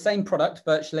 it's still the same product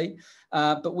virtually,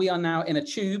 but we are now in a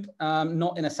tube,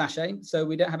 not in a sachet. So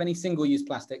we don't have any single-use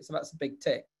plastic. So that's a big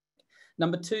tick.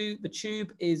 Number 2, the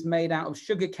tube is made out of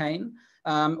sugarcane,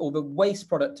 or the waste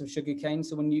product of sugarcane.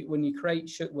 So when you create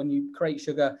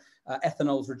sugar,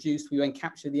 ethanol is reduced. We then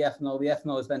capture the ethanol. The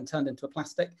ethanol is then turned into a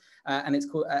plastic, and it's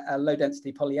called a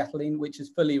low-density polyethylene, which is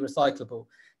fully recyclable.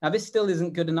 Now, this still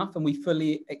isn't good enough, and we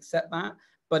fully accept that.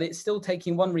 But it's still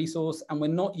taking one resource, and we're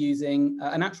not using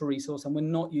a natural resource, and we're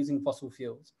not using fossil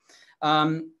fuels.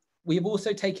 We have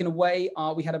also taken away,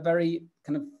 we had a very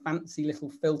kind of fancy little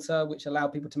filter, which allowed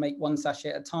people to make 1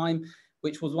 sachet at a time,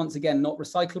 which was once again not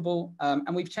recyclable.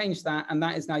 And we've changed that. And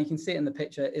that is now, you can see it in the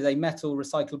picture, is a metal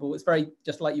recyclable. It's very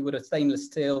just like you would a stainless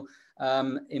steel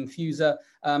infuser.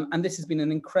 And this has been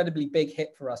an incredibly big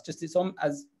hit for us. Just it's on,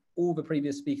 as all the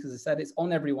previous speakers have said, it's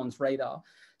on everyone's radar.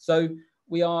 So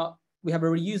we have a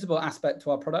reusable aspect to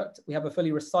our product. We have a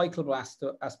fully recyclable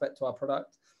aspect to our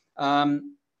product.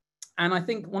 And I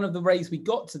think one of the ways we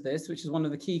got to this, which is one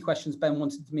of the key questions Ben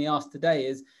wanted me asked today,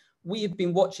 is we have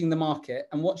been watching the market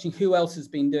and watching who else has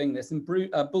been doing this. And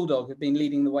Bulldog have been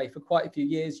leading the way for quite a few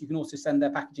years. You can also send their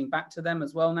packaging back to them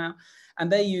as well now.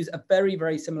 And they use a very,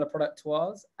 very similar product to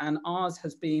ours. And ours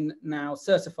has been now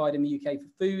certified in the UK for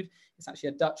food. It's actually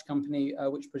a Dutch company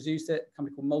which produced it, a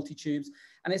company called Multi-Tubes.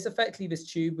 And it's effectively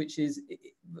this tube, which is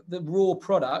the raw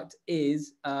product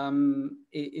is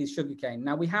sugarcane.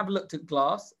 Now, we have looked at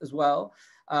glass as well.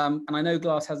 And I know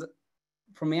glass has,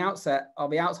 from the outset,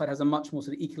 the outside has a much more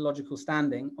sort of ecological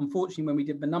standing. Unfortunately, when we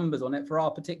did the numbers on it for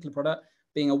our particular product,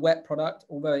 being a wet product,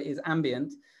 although it is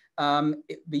ambient, the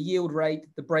yield rate,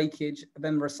 the breakage,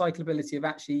 then the recyclability of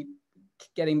actually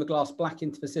getting the glass black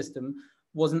into the system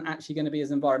wasn't actually going to be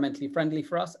as environmentally friendly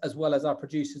for us, as well as our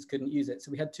producers couldn't use it.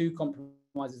 So we had 2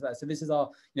 compromises there. So this is our,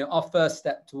 our first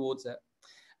step towards it.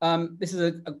 This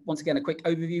is once again a quick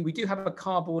overview. We do have a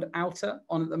cardboard outer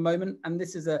on at the moment, and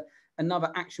this is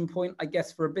another action point, I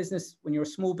guess, for a business when you're a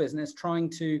small business trying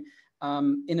to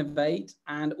innovate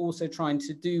and also trying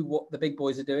to do what the big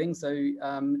boys are doing. So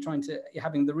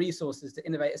having the resources to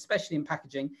innovate, especially in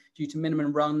packaging, due to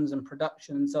minimum runs and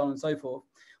production and so on and so forth.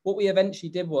 What we eventually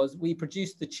did was we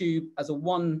produced the tube as a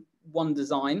one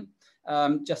design,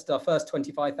 just our first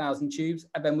 25,000 tubes.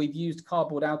 And then we've used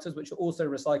cardboard outers, which are also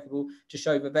recyclable, to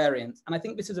show the variants. And I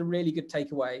think this is a really good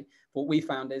takeaway. What we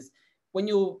found is when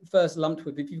you're first lumped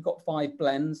with, if you've got 5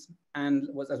 blends, and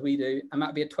as we do, and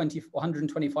that'd be a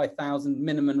 125,000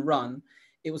 minimum run,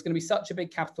 it was going to be such a big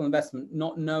capital investment,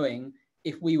 not knowing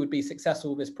if we would be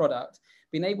successful with this product.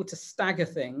 Being able to stagger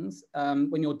things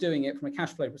when you're doing it from a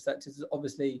cash flow perspective is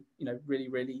obviously, really,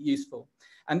 really useful.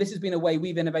 And this has been a way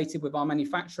we've innovated with our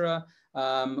manufacturer,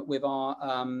 with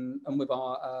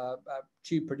our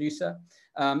tube producer.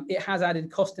 It has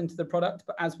added cost into the product,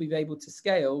 but as we've able to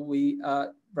scale, we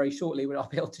very shortly, I'll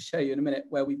be able to show you in a minute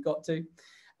where we've got to.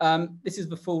 This is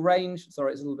the full range.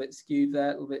 Sorry, it's a little bit skewed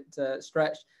there, a little bit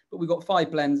stretched, but we've got 5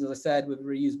 blends, as I said, with a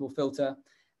reusable filter.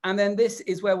 And then this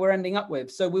is where we're ending up with.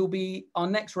 So we'll be our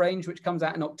next range, which comes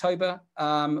out in October,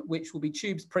 which will be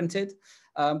tubes printed.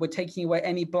 We're taking away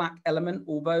any black element,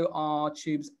 although our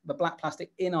tubes, the black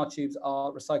plastic in our tubes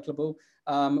are recyclable.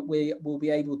 We will be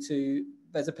able to,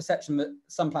 there's a perception that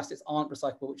some plastics aren't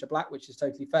recyclable, which are black, which is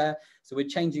totally fair. So we're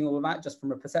changing all of that just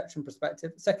from a perception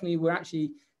perspective. Secondly, we're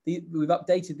actually we've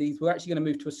updated these. We're actually going to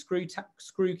move to a screw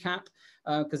cap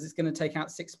because it's going to take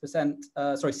out 6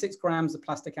 grams of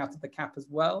plastic out of the cap as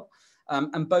well.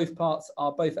 And both parts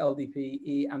are both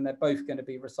LDPE, and they're both going to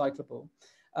be recyclable.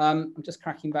 I'm just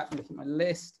cracking back and looking at my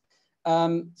list.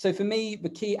 So for me, the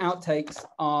key outtakes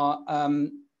are,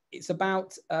 it's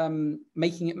about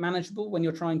making it manageable when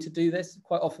you're trying to do this.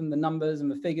 Quite often the numbers and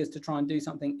the figures to try and do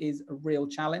something is a real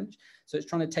challenge. So it's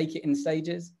trying to take it in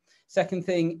stages. Second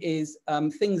thing is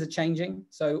things are changing.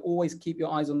 So always keep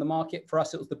your eyes on the market. For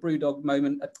us, it was the Bulldog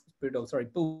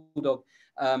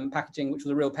packaging, which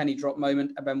was a real penny drop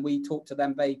moment. And when we talked to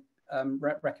them, they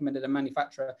recommended a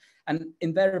manufacturer. And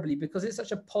invariably, because it's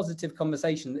such a positive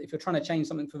conversation, that if you're trying to change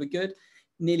something for the good,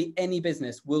 nearly any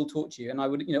business will talk to you. And I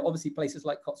would, obviously places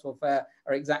like Cotswold Fayre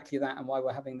are exactly that, and why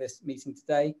we're having this meeting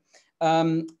today.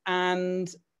 And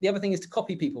the other thing is to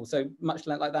copy people. So much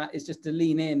like that is just to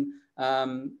lean in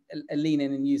and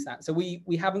use that. So we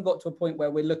haven't got to a point where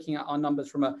we're looking at our numbers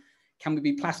from a, can we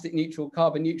be plastic neutral,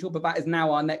 carbon neutral? But that is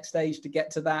now our next stage to get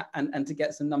to that and to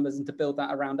get some numbers and to build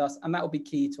that around us. And that will be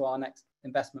key to our next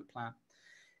investment plan.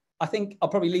 I think I'll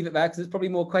probably leave it there because there's probably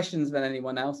more questions than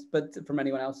anyone else, from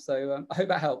anyone else. So I hope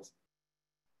that helps.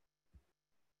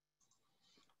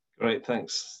 Great,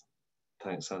 thanks.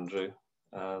 Thanks, Andrew.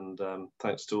 And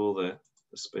thanks to all the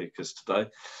speakers today.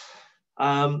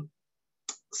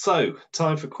 So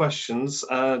time for questions.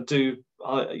 You're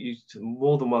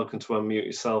more than welcome to unmute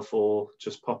yourself or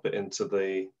just pop it into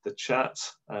the chat.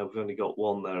 We've only got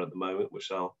one there at the moment,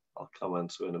 which I'll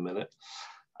comment to in a minute.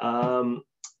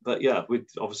 But yeah, we've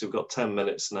got 10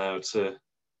 minutes now to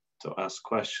ask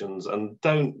questions, and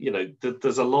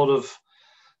there's a lot of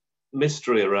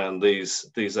mystery around these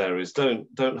areas.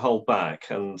 Don't hold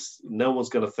back, and no one's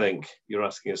going to think you're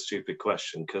asking a stupid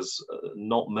question, because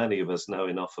not many of us know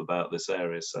enough about this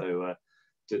area. So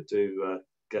do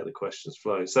get the questions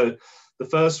flowing. So the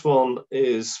first one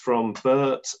is from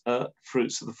Bert at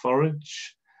Fruits of the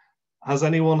Forage. Has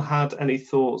anyone had any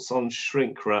thoughts on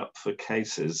shrink wrap for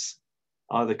cases,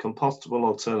 either compostable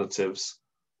alternatives,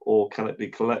 or can it be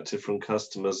collected from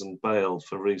customers and baled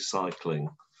for recycling?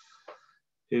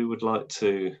 Who would like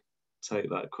to take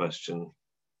that question?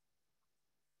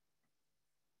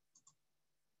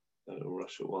 Don't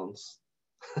rush at once.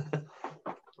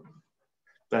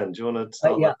 Ben, do you want to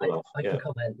start that off? I can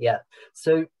comment, yeah.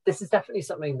 So this is definitely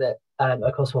something that at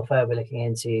Cotswold Fayre we're looking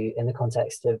into in the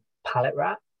context of pallet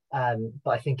wrap,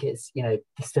 but I think it's, the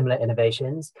similar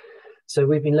innovations. So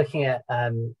we've been looking at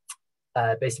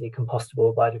basically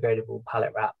compostable, biodegradable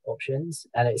pallet wrap options,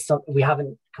 and it's something we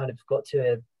haven't kind of got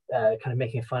to kind of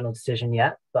making a final decision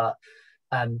yet, but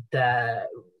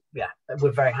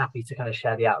we're very happy to kind of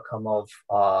share the outcome of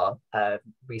our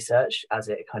research as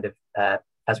it kind of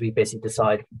as we basically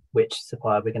decide which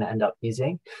supplier we're going to end up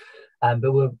using.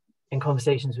 But we're in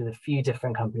conversations with a few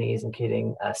different companies,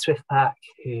 including SwiftPack,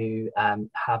 who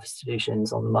have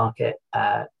solutions on the market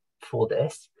for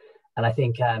this. And I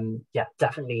think,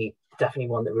 definitely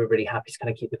one that we're really happy to kind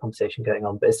of keep the conversation going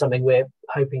on. But it's something we're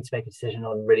hoping to make a decision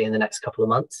on really in the next couple of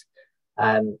months.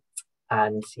 And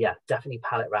yeah, definitely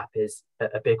pallet wrap is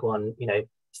a big one.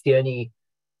 It's the only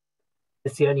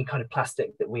kind of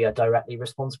plastic that we are directly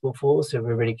responsible for. So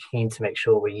we're really keen to make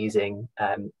sure we're using,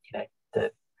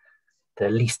 the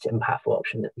least impactful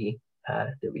option that we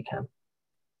can.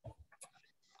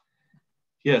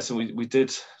 Yeah, so we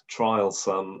did trial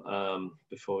some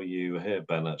before you were here,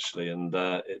 Ben, actually, and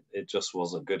it just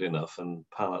wasn't good enough, and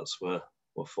pallets were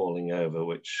falling over,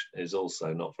 which is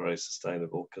also not very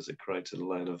sustainable because it created a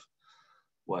load of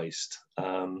waste.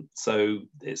 So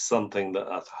it's something that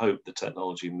I hope the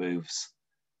technology moves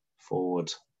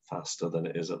forward faster than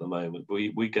it is at the moment.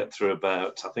 We get through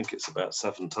I think it's about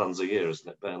 7 tons a year, isn't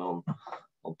it, Ben, on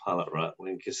pallet wrap? I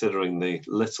mean, considering the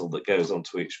little that goes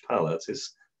onto each pallet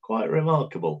is quite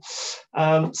remarkable.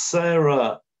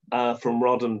 Sarah from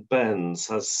Rod and Ben's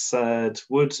has said,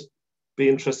 would be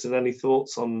interested in any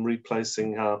thoughts on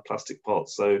replacing our plastic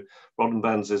pots. So Rod and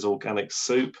Ben's is organic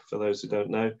soup, for those who don't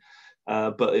know,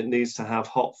 but it needs to have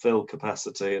hot fill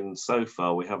capacity, and so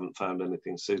far we haven't found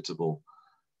anything suitable.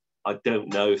 I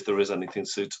don't know if there is anything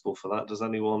suitable for that. Does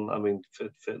anyone? I mean,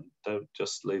 don't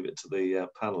just leave it to the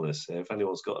panelists here. If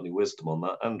anyone's got any wisdom on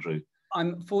that, Andrew.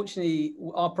 Unfortunately,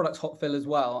 our product's hot fill as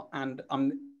well, and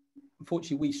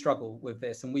unfortunately we struggle with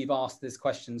this, and we've asked this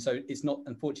question. So it's not,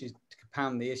 unfortunately, to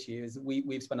compound the issue, is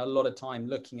we've spent a lot of time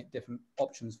looking at different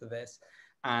options for this,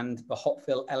 and the hot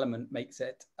fill element makes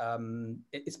it,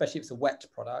 especially if it's a wet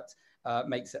product,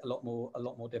 makes it a lot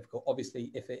more difficult.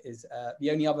 Obviously, if it is the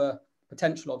only other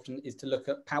potential option is to look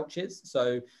at pouches.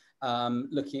 So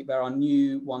looking at, there are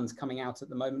new ones coming out at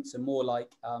the moment, so more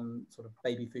like sort of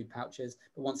baby food pouches.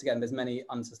 But once again, there's many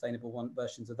unsustainable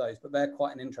versions of those, but they're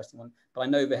quite an interesting one. But I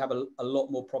know they have a lot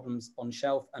more problems on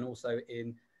shelf and also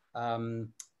in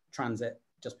transit,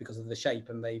 just because of the shape,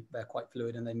 and they're quite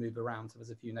fluid and they move around. So there's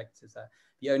a few negatives there.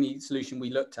 The only solution we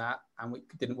looked at and it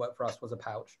didn't work for us was a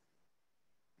pouch.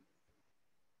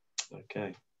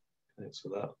 Okay, thanks for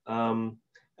that.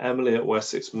 Emily at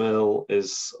Wessex Mill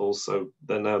is also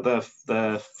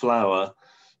their flour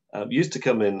used to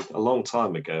come in a long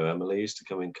time ago. Emily used to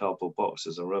come in cardboard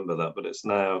boxes. I remember that, but it's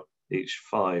now each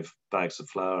 5 bags of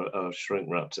flour are shrink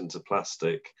wrapped into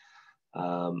plastic,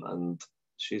 and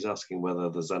she's asking whether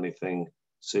there's anything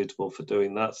suitable for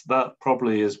doing that. So that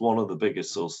probably is one of the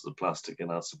biggest sources of plastic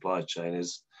in our supply chain.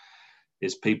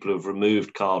 Is people who've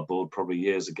removed cardboard probably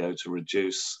years ago to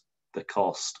reduce the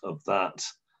cost of that,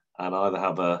 and either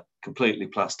have a completely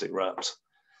plastic wrapped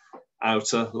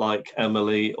outer like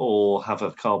Emily, or have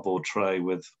a cardboard tray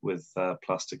with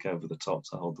plastic over the top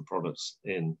to hold the products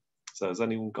in. So has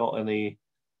anyone got any,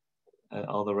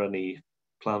 are there any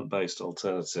plant-based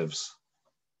alternatives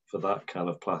for that kind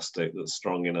of plastic that's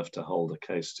strong enough to hold a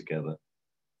case together?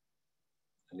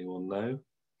 Anyone know?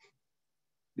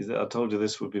 I told you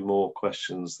this would be more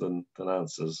questions than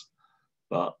answers,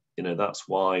 but you know, that's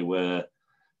why we're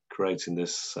creating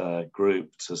this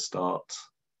group, to start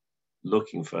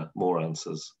looking for more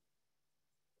answers.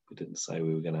 We didn't say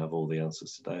we were going to have all the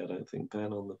answers today, I don't think,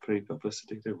 Ben, on the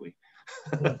pre-publicity, did we?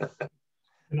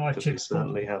 Because we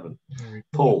certainly haven't.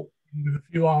 Paul? With a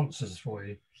few answers for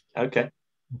you. Okay.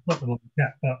 I'll put them on the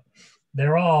chat, but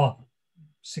there are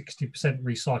 60%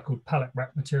 recycled pallet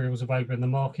wrap materials available in the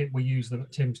market. We use them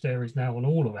at Tim's Dairies now on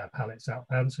all of our pallets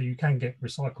outbound, so you can get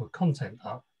recycled content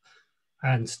up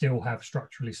and still have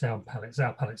structurally sound pallets.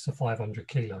 Our pallets are 500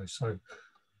 kilos, so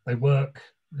they work,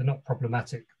 they're not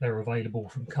problematic. They're available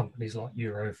from companies like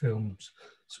Eurofilms,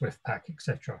 Swiftpack,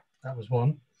 etc. That was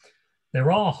one.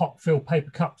 There are hot fill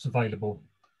paper cups available.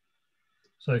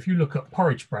 So if you look at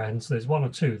porridge brands, there's 1 or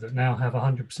 2 that now have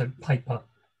 100% paper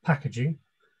packaging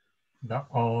that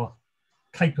are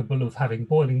capable of having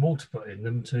boiling water put in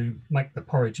them to make the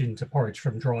porridge into porridge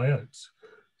from dry oats.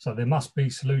 So there must be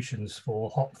solutions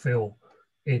for hot fill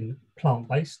in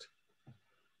plant-based.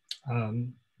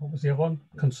 What was the other one?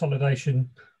 Consolidation.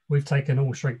 We've taken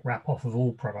all shrink wrap off of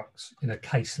all products in a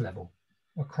case level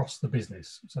across the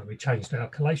business. So we changed our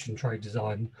collation tray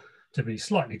design to be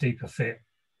slightly deeper fit,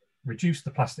 reduced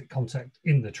the plastic contact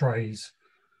in the trays,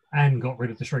 and got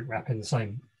rid of the shrink wrap in the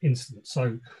same instance.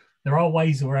 So there are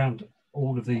ways around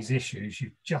all of these issues.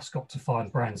 You've just got to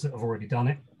find brands that have already done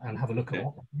it and have a look at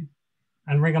what they do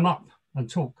and ring them up and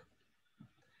talk.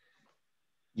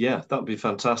 Yeah, that'd be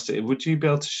fantastic. Would you be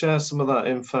able to share some of that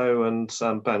info, and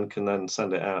Ben can then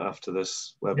send it out after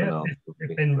this webinar? Yeah,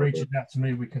 if Ben reaches out to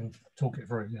me, we can talk it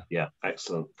through. Yeah. Yeah,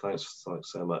 excellent. Thanks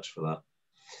so much for that.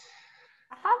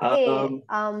 I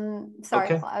have sorry,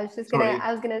 okay.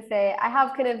 I was gonna say I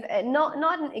have kind of not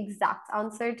an exact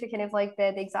answer to kind of like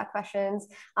the exact questions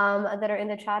that are in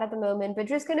the chat at the moment, but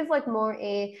just kind of like more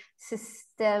a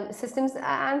systems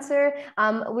answer,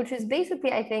 which is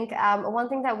basically, I think, one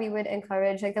thing that we would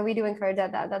encourage, like that we do encourage,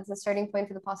 that's the starting point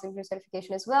for the plastic free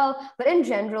certification as well. But in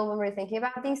general, when we're thinking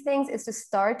about these things, is to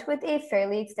start with a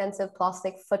fairly extensive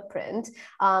plastic footprint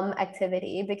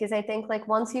activity, because I think like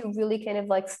once you really kind of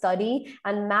like study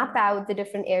and map out the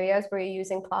different areas where you're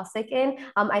using plastic in,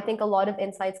 I think a lot of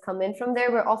insights come in from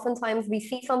there, where oftentimes we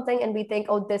see something and we think,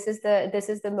 oh, this is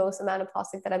the most amount of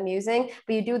plastic that I'm using,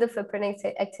 but you do the footprint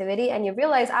activity and you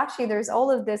realize actually there's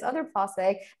all of this other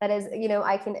plastic that is, you know,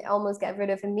 I can almost get rid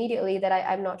of immediately that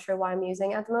I'm not sure why I'm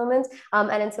using at the moment.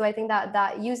 And so I think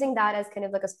that using that as kind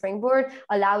of like a springboard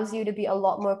allows you to be a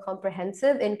lot more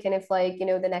comprehensive in kind of like, you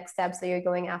know, the next steps that you're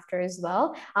going after as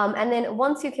well. And then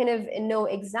once you kind of know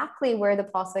exactly where the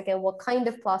plastic and what kind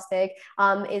of plastic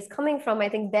is coming from, I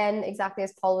think then, exactly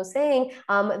as Paul was saying,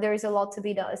 there's a lot to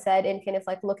be said in kind of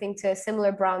like looking to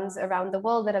similar brands around the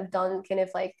world that have done kind of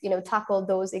like, you know, tackle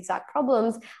those exact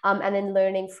problems, and then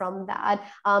learning from that.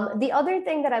 The other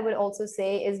thing that I would also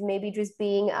say is maybe just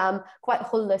being quite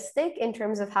holistic in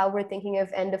terms of how we're thinking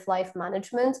of end of life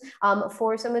management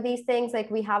for some of these things.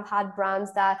 Like we have had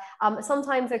brands that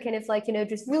sometimes are kind of like, you know,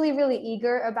 just really, really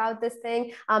eager about this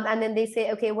thing. And then they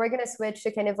say, okay, we're going to switch switch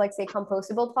to kind of like say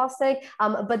compostable plastic,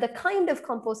 but the kind of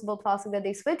compostable plastic that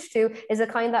they switch to is a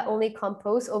kind that only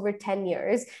composts over 10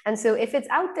 years. And so if it's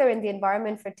out there in the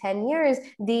environment for 10 years,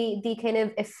 the kind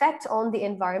of effect on the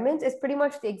environment is pretty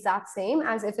much the exact same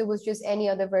as if it was just any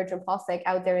other virgin plastic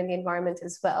out there in the environment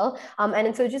as well.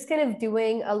 And so just kind of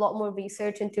doing a lot more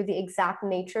research into the exact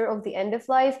nature of the end of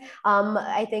life,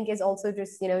 I think is also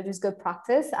just, just good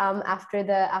practice after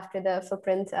the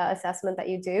footprint assessment that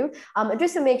you do,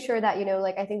 just to make sure that,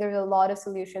 like, I think there's a lot of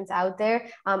solutions out there.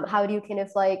 How do you kind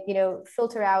of like,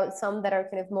 filter out some that are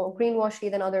kind of more greenwashy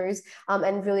than others,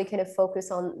 and really kind of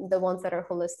focus on the ones that are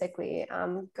holistically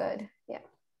good. Yeah.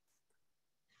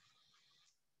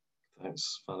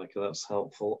 Thanks, Svanika, that's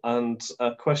helpful. And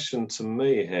a question to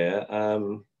me here,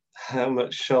 how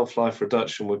much shelf life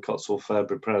reduction would Cotswold Fayre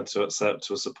be prepared to accept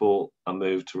to support a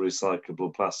move to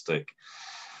recyclable plastic?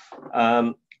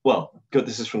 Well, good,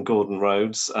 this is from Gordon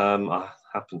Rhodes. I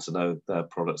happen to know their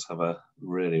products have a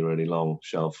really, really long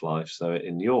shelf life. So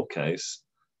in your case,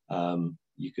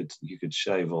 you could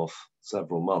shave off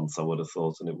several months, I would have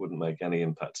thought, and it wouldn't make any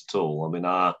impact at all. I mean,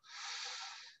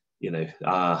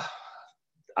 our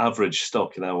average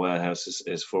stock in our warehouse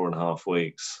is 4.5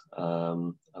 weeks,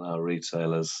 and our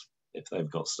retailers, if they've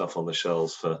got stuff on the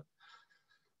shelves for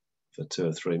 2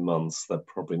 or 3 months, they're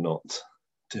probably not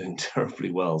doing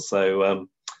terribly well. So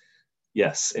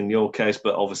yes, in your case,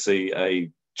 but obviously a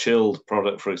chilled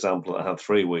product, for example, that had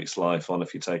 3 weeks life on,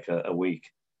 if you take a week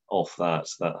off that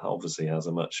obviously has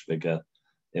a much bigger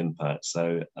impact.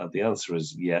 So the answer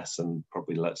is yes, and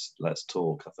probably let's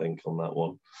talk, I think, on that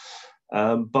one.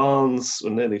 Barnes, we're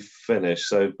nearly finished.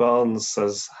 So Barnes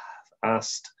has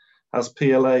asked, has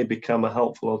PLA become a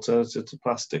helpful alternative to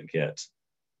plastic yet?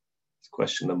 It's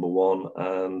question number 1.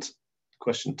 And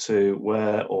question 2,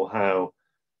 where or how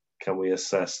can we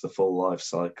assess the full life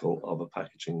cycle of a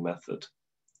packaging method?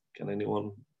 Can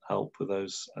anyone help with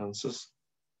those answers?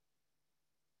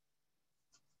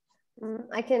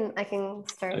 I can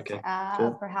start. Okay,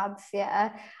 cool. Perhaps,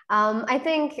 yeah. I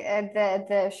think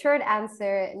the short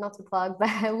answer, not to plug,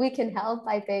 but we can help.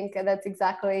 I think that's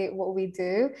exactly what we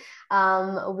do.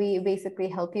 We basically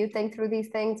help you think through these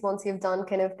things. Once you've done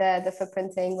kind of the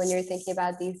footprinting, when you're thinking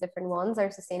about these different ones, our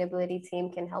sustainability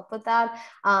team can help with that.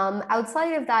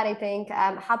 Outside of that, I think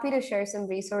I'm happy to share some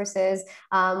resources.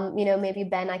 Maybe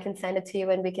Ben, I can send it to you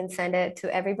and we can send it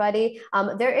to everybody.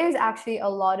 There is actually a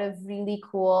lot of really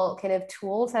cool kind of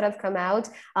tools that have come out.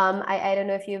 I don't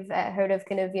know if you've heard of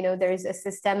kind of, there's a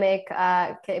systemic,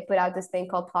 put out this thing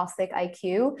called Plastic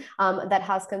IQ that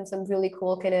has some really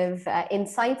cool kind of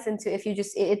insights into, if you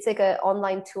just, it's like an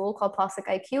online tool called Plastic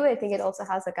IQ. I think it also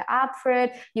has like an app for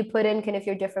it. You put in kind of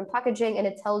your different packaging and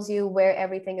it tells you where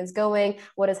everything is going,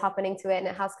 what is happening to it. And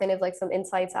it has kind of like some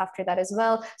insights after that as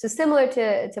well. So similar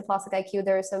to Plastic IQ,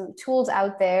 there are some tools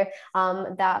out there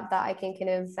that I can kind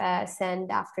of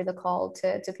send after the call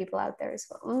to people out there as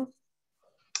well.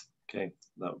 Okay,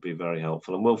 that would be very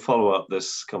helpful, and we'll follow up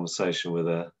this conversation with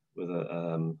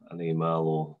an email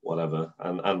or whatever,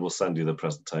 and we'll send you the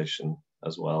presentation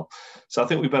as well. So I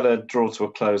think we better draw to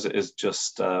a close. It is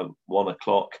just 1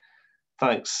 o'clock.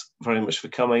 Thanks very much for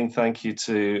coming. Thank you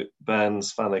to Ben,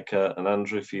 Svanika, and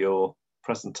Andrew for your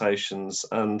presentations.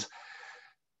 And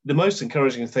the most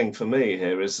encouraging thing for me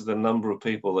here is the number of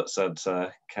people that said,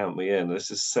 count me in.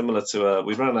 This is similar to,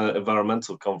 we ran an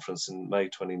environmental conference in May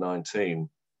 2019.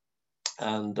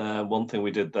 And one thing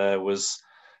we did there was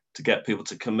to get people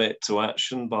to commit to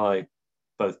action by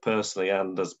both personally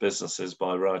and as businesses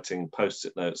by writing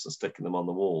Post-it notes and sticking them on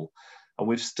the wall. And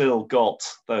we've still got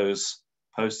those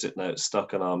Post-it notes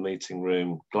stuck on our meeting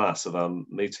room glass of our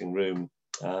meeting room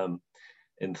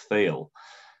in Thiel.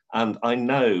 And I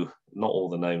know not all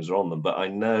the names are on them, but I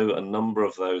know a number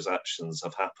of those actions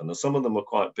have happened. And some of them were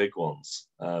quite big ones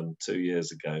 2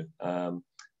 years ago,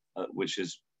 which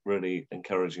is really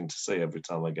encouraging to see every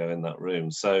time I go in that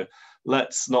room. So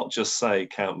let's not just say,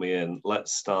 count me in,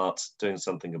 let's start doing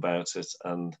something about it.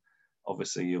 And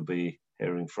obviously you'll be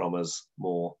hearing from us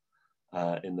more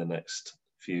in the next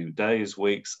few days,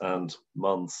 weeks and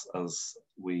months as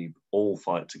we all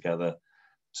fight together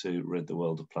to rid the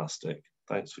world of plastic.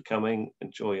 Thanks for coming.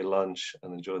 Enjoy your lunch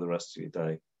and enjoy the rest of your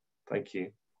day. Thank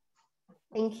you.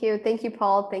 Thank you. Thank you,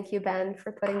 Paul. Thank you, Ben,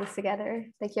 for putting this together.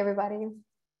 Thank you, everybody.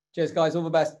 Cheers, guys. All the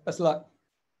best. Best of luck.